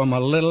preacher from a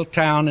little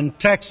town in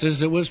Texas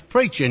that was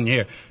preaching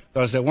here,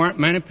 because there weren't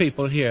many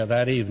people here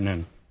that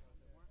evening.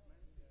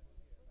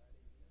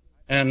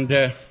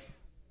 And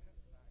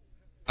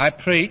I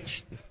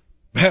preached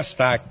best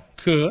I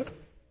could.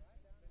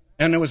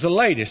 And there was a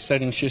lady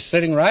sitting. She's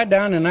sitting right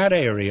down in that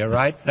area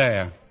right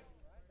there.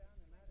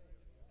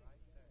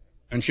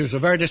 And she was a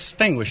very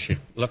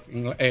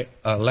distinguished-looking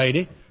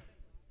lady.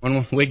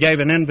 When we gave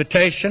an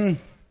invitation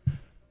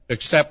to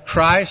accept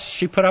Christ,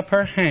 she put up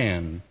her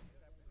hand.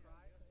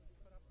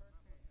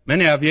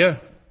 Many of you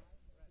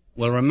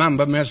will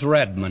remember Ms.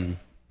 Redmond.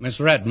 Ms.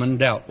 Redmond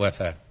dealt with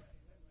her.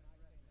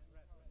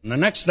 And the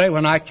next day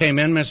when I came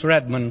in, Ms.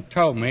 Redmond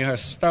told me her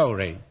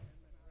story.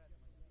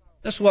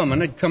 This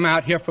woman had come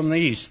out here from the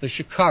east, the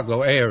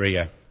Chicago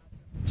area,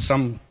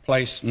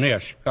 someplace near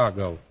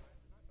Chicago.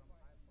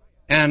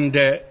 And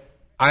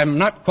I'm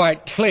not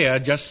quite clear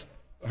just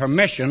her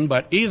mission,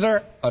 but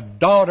either a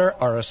daughter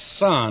or a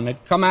son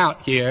had come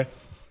out here,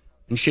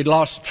 and she'd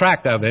lost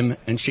track of him,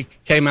 and she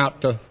came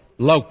out to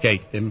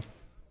locate him.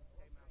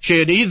 She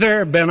had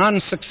either been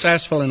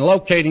unsuccessful in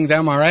locating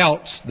them, or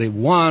else the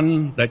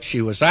one that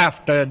she was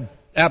after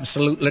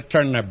absolutely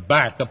turned their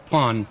back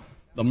upon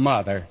the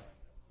mother.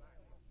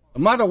 The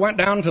mother went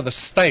down to the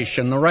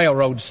station, the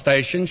railroad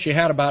station. She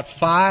had about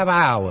 5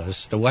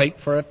 hours to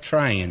wait for a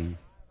train.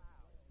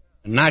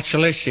 And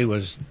naturally, she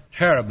was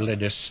terribly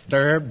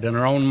disturbed in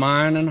her own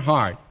mind and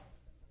heart.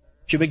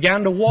 She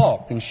began to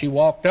walk, and she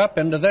walked up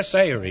into this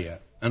area,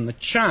 and the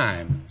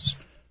chimes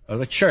of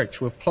the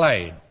church were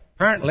played.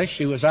 Apparently,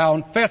 she was out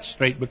on 5th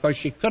Street because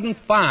she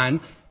couldn't find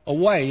a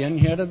way in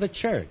here to the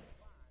church.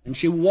 And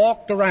she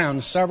walked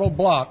around several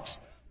blocks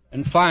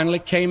and finally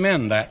came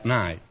in that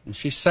night, and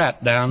she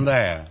sat down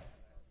there.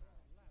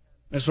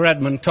 Miss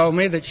Redmond told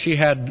me that she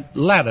had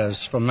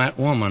letters from that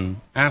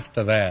woman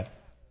after that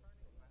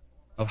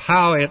of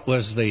how it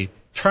was the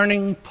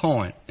turning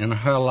point in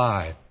her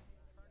life.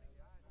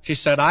 She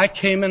said, I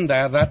came in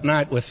there that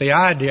night with the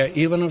idea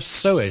even of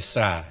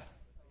suicide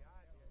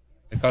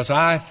because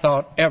I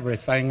thought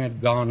everything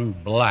had gone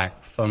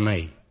black for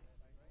me.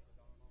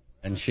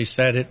 And she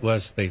said it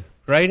was the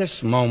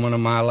greatest moment of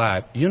my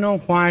life. You know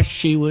why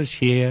she was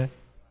here?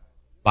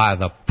 By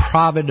the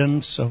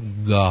providence of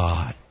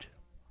God.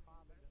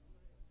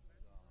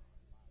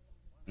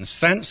 And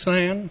since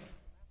then,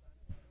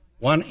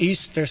 one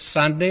Easter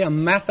Sunday, a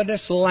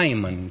Methodist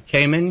layman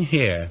came in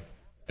here.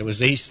 It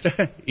was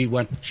Easter. He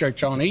went to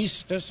church on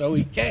Easter, so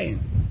he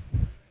came.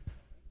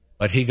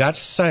 But he got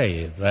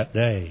saved that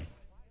day.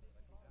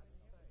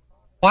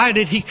 Why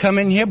did he come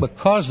in here?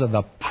 Because of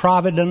the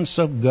providence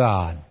of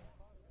God.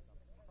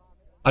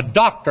 A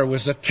doctor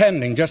was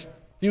attending just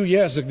a few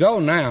years ago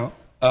now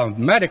a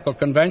medical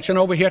convention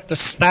over here at the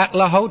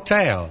Statler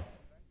Hotel.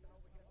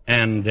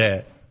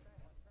 And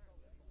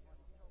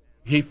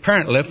he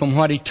apparently, from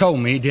what he told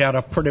me, he had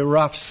a pretty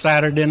rough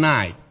Saturday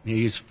night.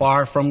 He's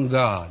far from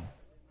God.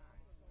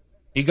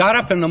 He got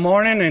up in the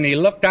morning and he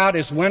looked out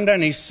his window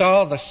and he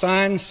saw the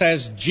sign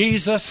says,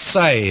 Jesus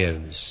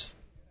Saves.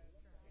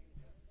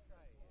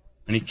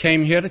 And he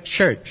came here to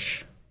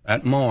church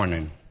that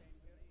morning.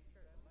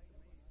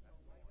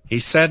 He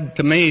said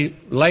to me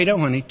later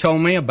when he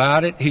told me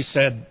about it, he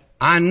said,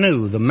 I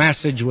knew the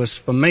message was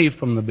for me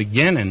from the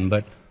beginning,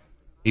 but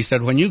he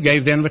said, when you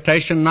gave the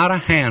invitation, not a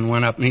hand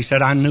went up. And he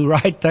said, I knew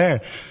right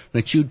there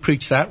that you'd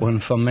preach that one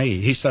for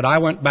me. He said, I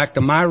went back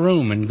to my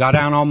room and got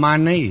down on my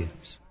knees.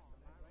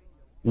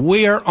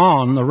 We're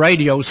on the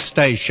radio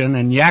station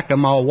in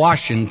Yakima,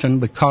 Washington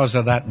because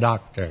of that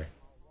doctor.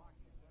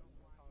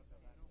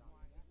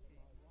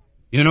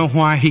 You know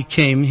why he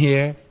came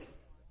here?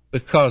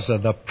 Because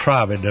of the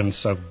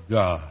providence of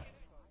God.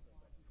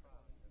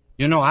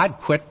 You know, I'd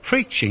quit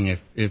preaching if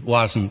it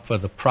wasn't for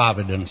the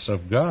providence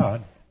of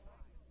God.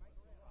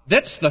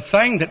 That's the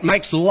thing that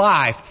makes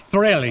life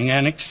thrilling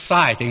and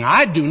exciting.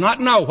 I do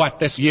not know what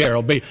this year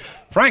will be.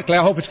 Frankly,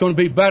 I hope it's going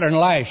to be better than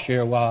last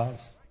year was.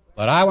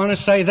 But I want to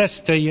say this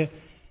to you.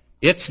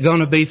 It's going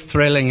to be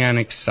thrilling and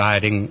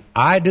exciting.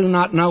 I do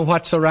not know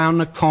what's around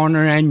the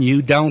corner, and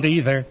you don't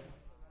either.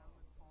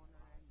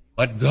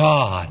 But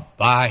God,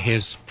 by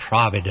His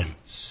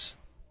providence,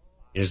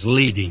 is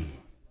leading.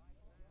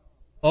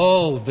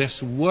 Oh,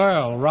 this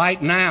world right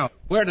now,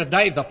 where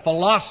today the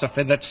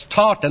philosophy that's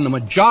taught in the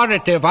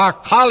majority of our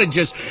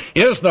colleges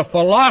is the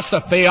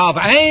philosophy of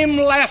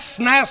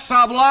aimlessness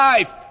of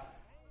life,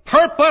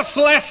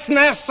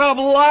 purposelessness of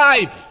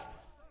life,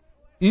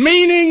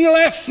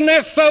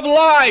 meaninglessness of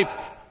life.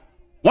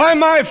 Why,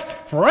 my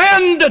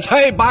friend,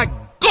 today, by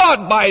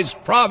God, by His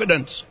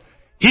providence,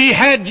 He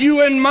had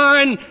you in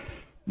mind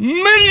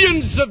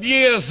millions of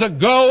years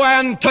ago,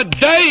 and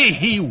today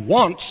He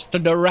wants to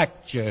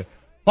direct you.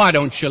 Why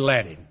don't you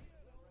let Him?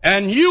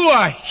 And you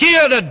are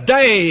here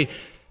today,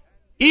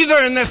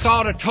 either in this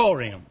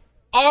auditorium,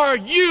 or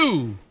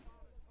you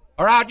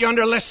are out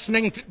yonder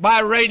listening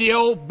by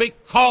radio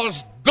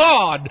because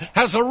God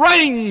has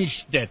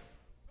arranged it.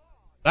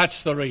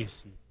 That's the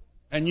reason.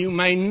 And you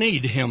may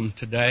need Him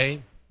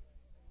today.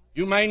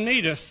 You may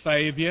need a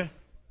Savior.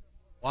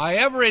 Why,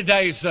 every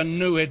day's a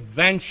new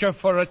adventure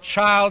for a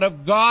child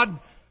of God.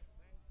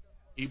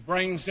 He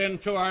brings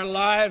into our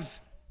lives,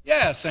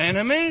 yes,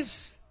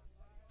 enemies,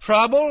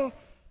 trouble,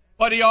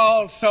 but He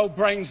also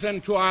brings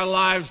into our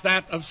lives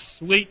that of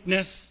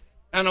sweetness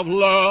and of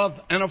love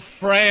and of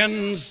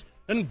friends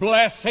and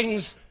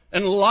blessings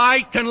and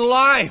light and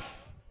life.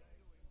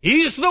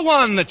 He's the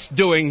one that's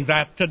doing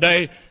that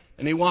today,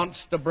 and He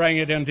wants to bring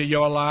it into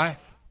your life.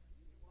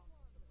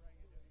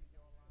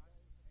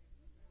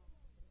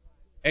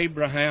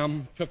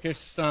 Abraham took his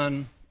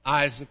son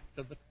Isaac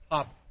to the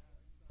top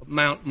of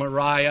Mount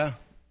Moriah,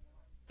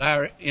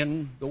 there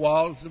in the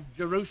walls of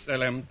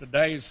Jerusalem.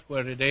 Today's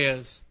where it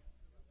is.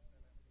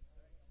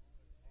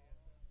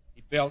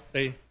 He built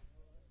the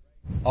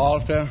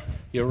altar.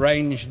 He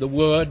arranged the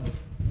wood.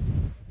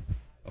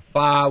 The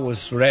fire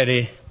was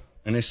ready.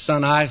 And his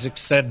son Isaac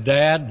said,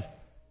 Dad,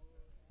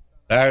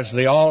 there's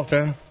the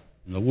altar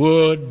and the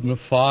wood and the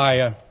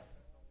fire.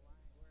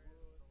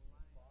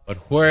 But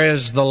where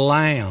is the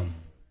lamb?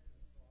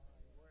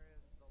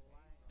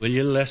 Will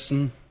you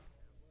listen?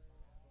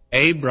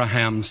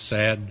 Abraham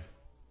said,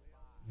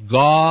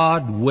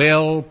 God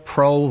will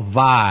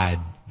provide.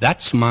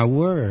 That's my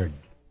word.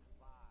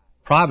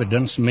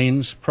 Providence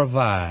means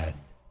provide.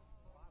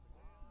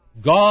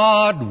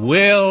 God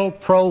will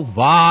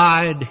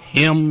provide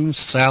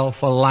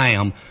Himself a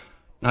lamb.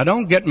 Now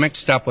don't get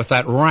mixed up with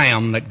that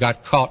ram that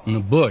got caught in the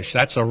bush.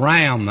 That's a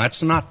ram.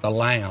 That's not the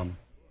lamb.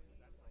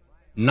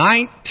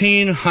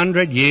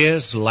 1900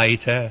 years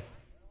later,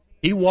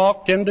 He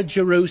walked into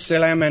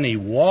Jerusalem, and He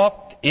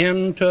walked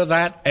into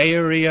that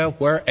area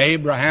where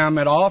Abraham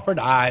had offered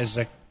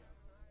Isaac.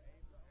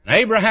 And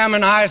Abraham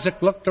and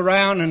Isaac looked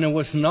around, and there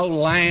was no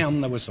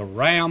lamb. There was a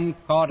ram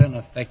caught in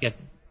a thicket.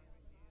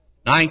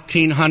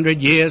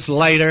 1900 years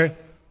later,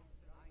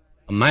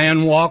 a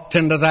man walked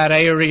into that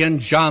area, and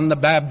John the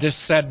Baptist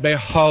said,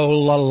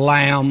 Behold, the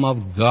Lamb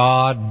of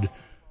God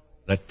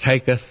that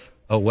taketh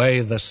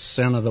away the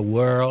sin of the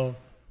world.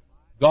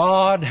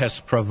 God has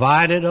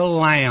provided a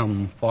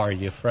lamb for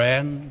you,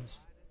 friends.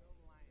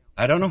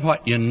 I don't know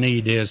what your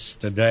need is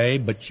today,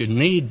 but you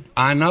need,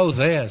 I know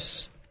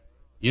this,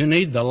 you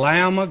need the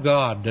Lamb of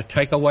God to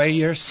take away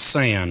your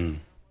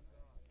sin.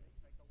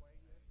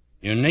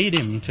 You need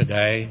Him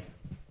today,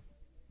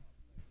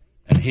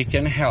 and He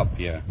can help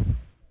you,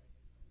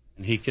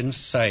 and He can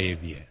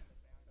save you.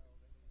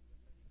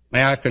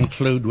 May I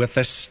conclude with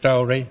this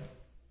story?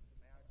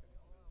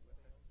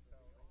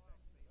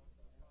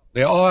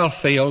 The oil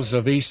fields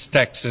of East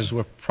Texas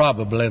were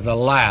probably the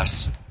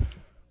last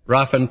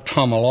rough and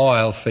tumble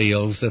oil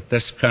fields that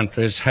this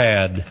country's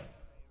had.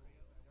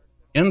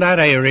 In that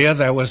area,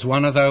 there was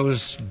one of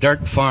those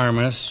dirt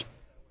farmers,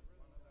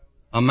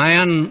 a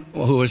man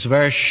who was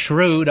very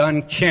shrewd,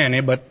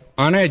 uncanny, but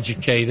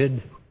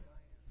uneducated.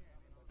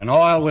 And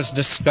oil was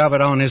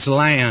discovered on his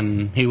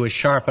land. He was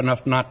sharp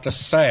enough not to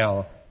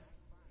sell.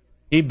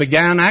 He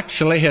began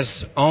actually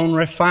his own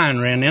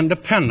refinery and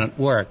independent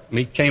work,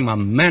 became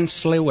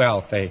immensely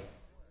wealthy.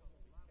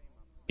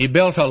 He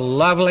built a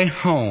lovely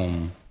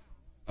home,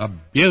 a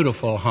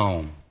beautiful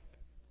home.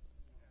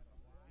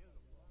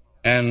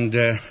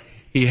 And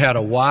he had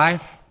a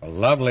wife, a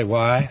lovely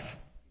wife,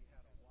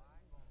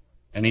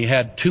 and he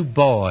had 2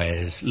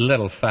 boys,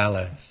 little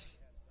fellas.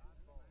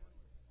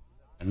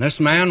 And this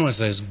man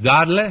was as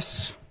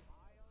godless,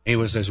 he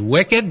was as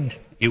wicked,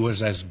 he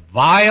was as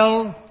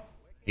vile,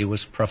 he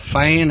was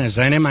profane as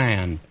any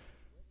man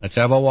that's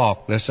ever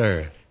walked this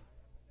earth.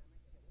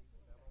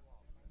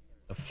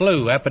 The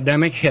flu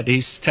epidemic hit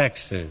East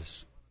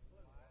Texas.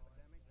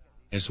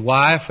 His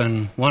wife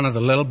and one of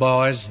the little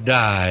boys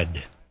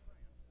died.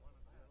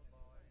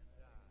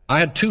 I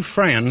had 2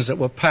 friends that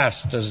were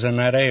pastors in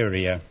that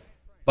area.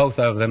 Both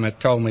of them had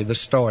told me the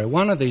story.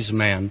 One of these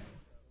men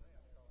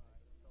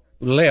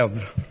who lived,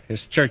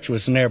 his church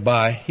was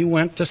nearby, he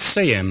went to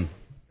see him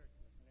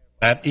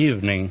that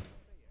evening.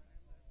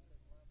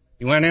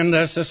 He went into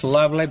this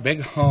lovely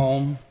big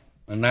home,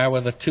 and there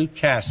were the 2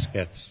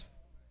 caskets.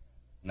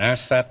 And there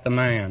sat the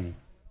man.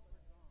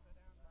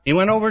 He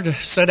went over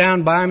to sit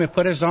down by him. He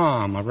put his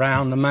arm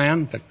around the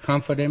man to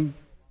comfort him.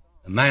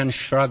 The man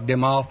shrugged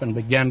him off and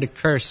began to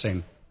curse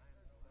him.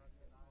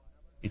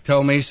 He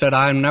told me, he said,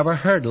 I've never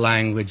heard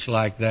language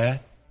like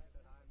that.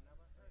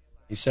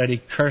 He said, he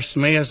cursed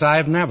me as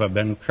I've never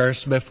been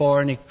cursed before,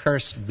 and he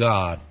cursed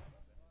God.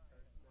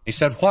 He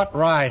said, what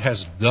right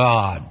has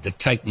God to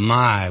take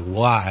my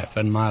wife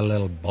and my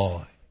little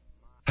boy?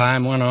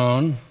 Time went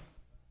on,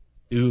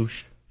 2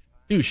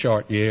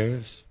 short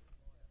years.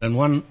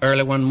 Then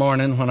early one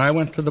morning, when I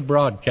went to the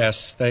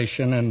broadcast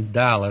station in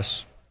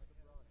Dallas,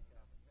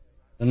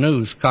 the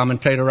news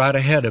commentator right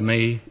ahead of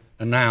me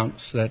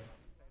announced that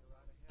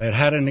they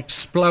had an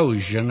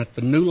explosion at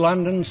the New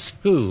London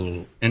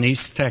School in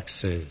East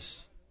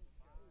Texas.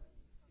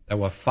 There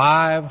were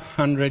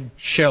 500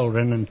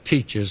 children and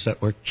teachers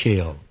that were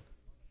killed.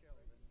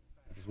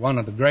 It was one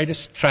of the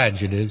greatest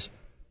tragedies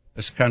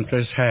this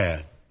country's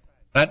had.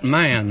 That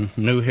man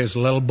knew his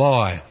little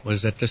boy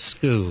was at the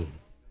school.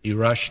 He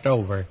rushed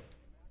over.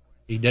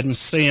 He didn't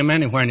see him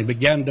anywhere, and he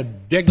began to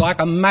dig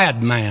like a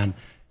madman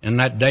in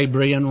that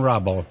debris and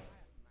rubble.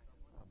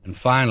 And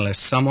finally,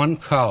 someone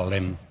called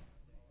him.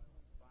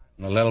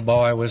 The little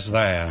boy was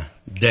there,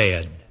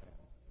 dead.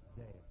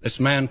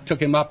 This man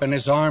took him up in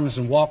his arms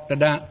and walked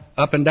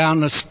up and down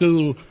the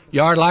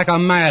schoolyard like a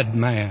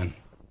madman.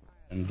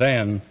 And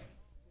then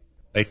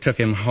they took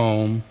him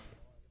home.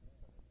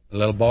 The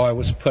little boy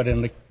was put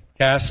in the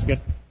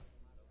casket.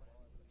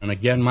 And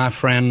again, my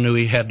friend knew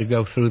he had to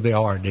go through the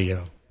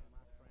ordeal.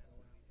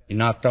 He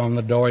knocked on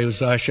the door. He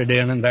was ushered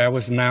in, and there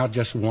was now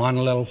just one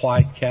little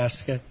white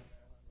casket.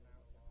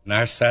 And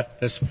there sat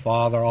this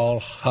father all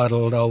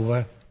huddled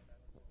over,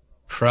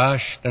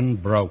 crushed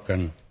and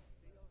broken.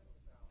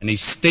 And he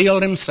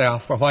steeled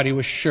himself for what he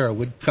was sure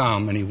would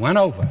come, and he went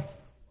over.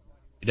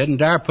 He didn't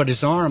dare put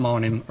his arm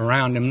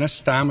around him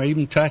this time or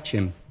even touch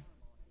him.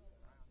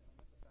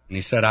 And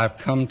he said, I've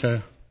come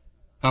to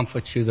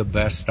comfort you the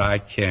best I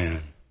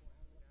can.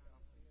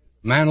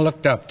 The man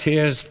looked up,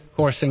 tears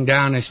coursing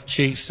down his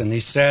cheeks, and he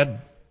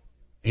said,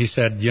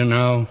 you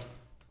know,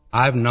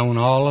 I've known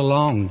all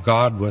along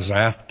God was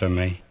after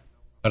me,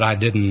 but I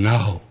didn't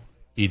know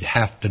He'd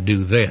have to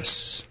do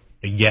this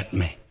to get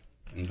me.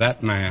 And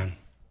that man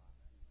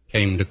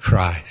came to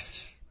Christ.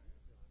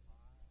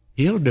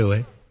 He'll do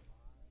it.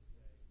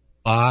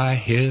 By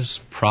His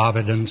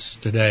providence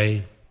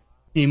today,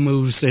 He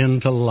moves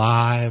into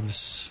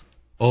lives.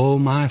 Oh,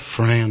 my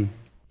friend,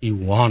 He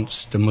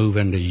wants to move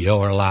into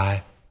your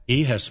life.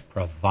 He has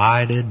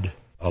provided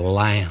a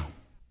lamb,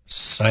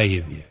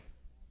 Savior.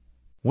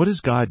 What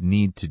does God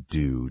need to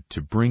do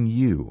to bring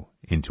you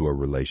into a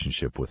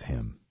relationship with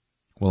Him?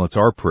 Well, it's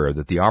our prayer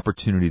that the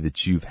opportunity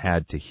that you've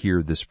had to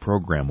hear this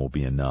program will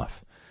be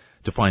enough.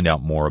 To find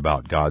out more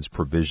about God's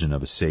provision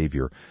of a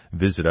Savior,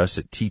 visit us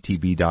at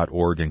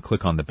ttb.org and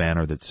click on the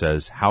banner that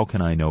says, How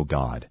Can I Know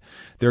God?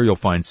 There you'll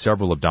find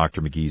several of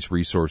Dr. McGee's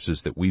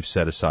resources that we've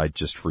set aside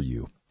just for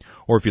you.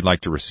 Or if you'd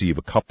like to receive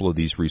a couple of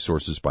these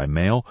resources by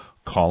mail,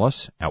 call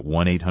us at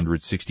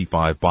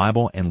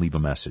 1-800-65-BIBLE and leave a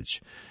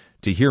message.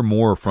 To hear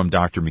more from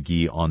Dr.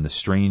 McGee on the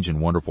strange and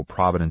wonderful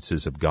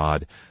providences of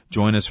God,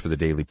 join us for the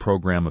daily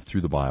program of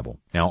Through the Bible.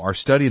 Now, our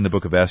study in the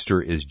book of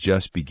Esther is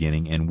just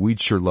beginning, and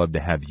we'd sure love to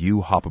have you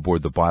hop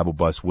aboard the Bible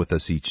bus with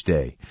us each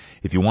day.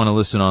 If you want to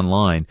listen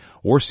online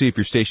or see if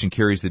your station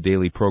carries the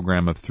daily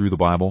program of Through the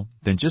Bible,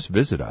 then just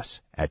visit us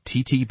at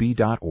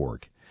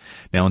ttb.org.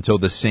 Now, until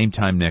the same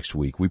time next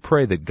week, we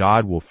pray that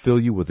God will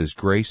fill you with His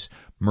grace,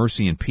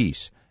 mercy, and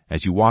peace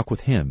as you walk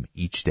with Him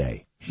each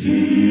day.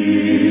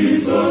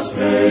 Jesus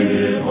made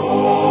it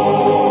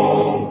all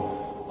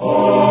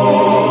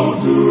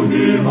to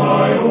Him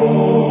I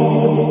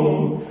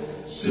owe.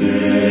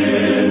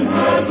 Sin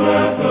had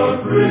left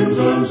a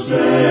crimson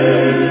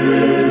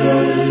stain,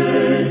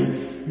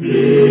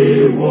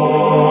 He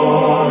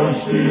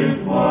washed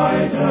it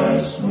white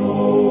as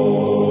snow.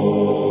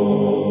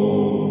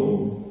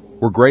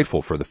 We're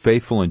grateful for the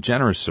faithful and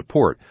generous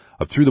support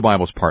of Through the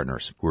Bible's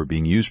partners who are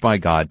being used by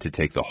God to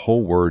take the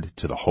whole Word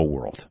to the whole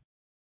world.